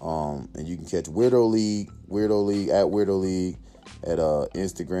 And you can catch Weirdo League at Weirdo League at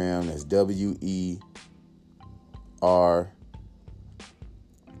Instagram. That's WERIDOL.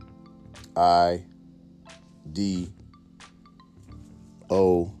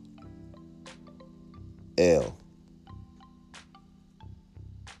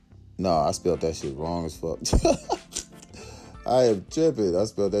 No, I spelled that shit wrong as fuck. I am tripping. I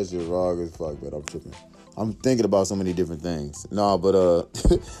spelled that shit wrong as fuck, but I'm tripping. I'm thinking about so many different things. No, but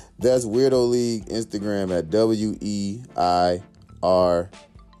that's Weirdo League Instagram at WEIRDOLEAGUE. I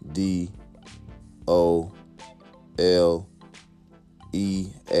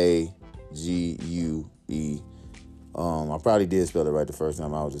probably did spell it right the first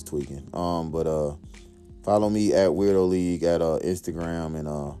time. I was just tweaking. But follow me at Weirdo League at Instagram and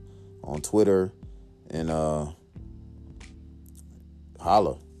on Twitter, and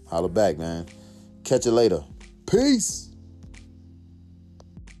holla back, man. Catch you later. Peace.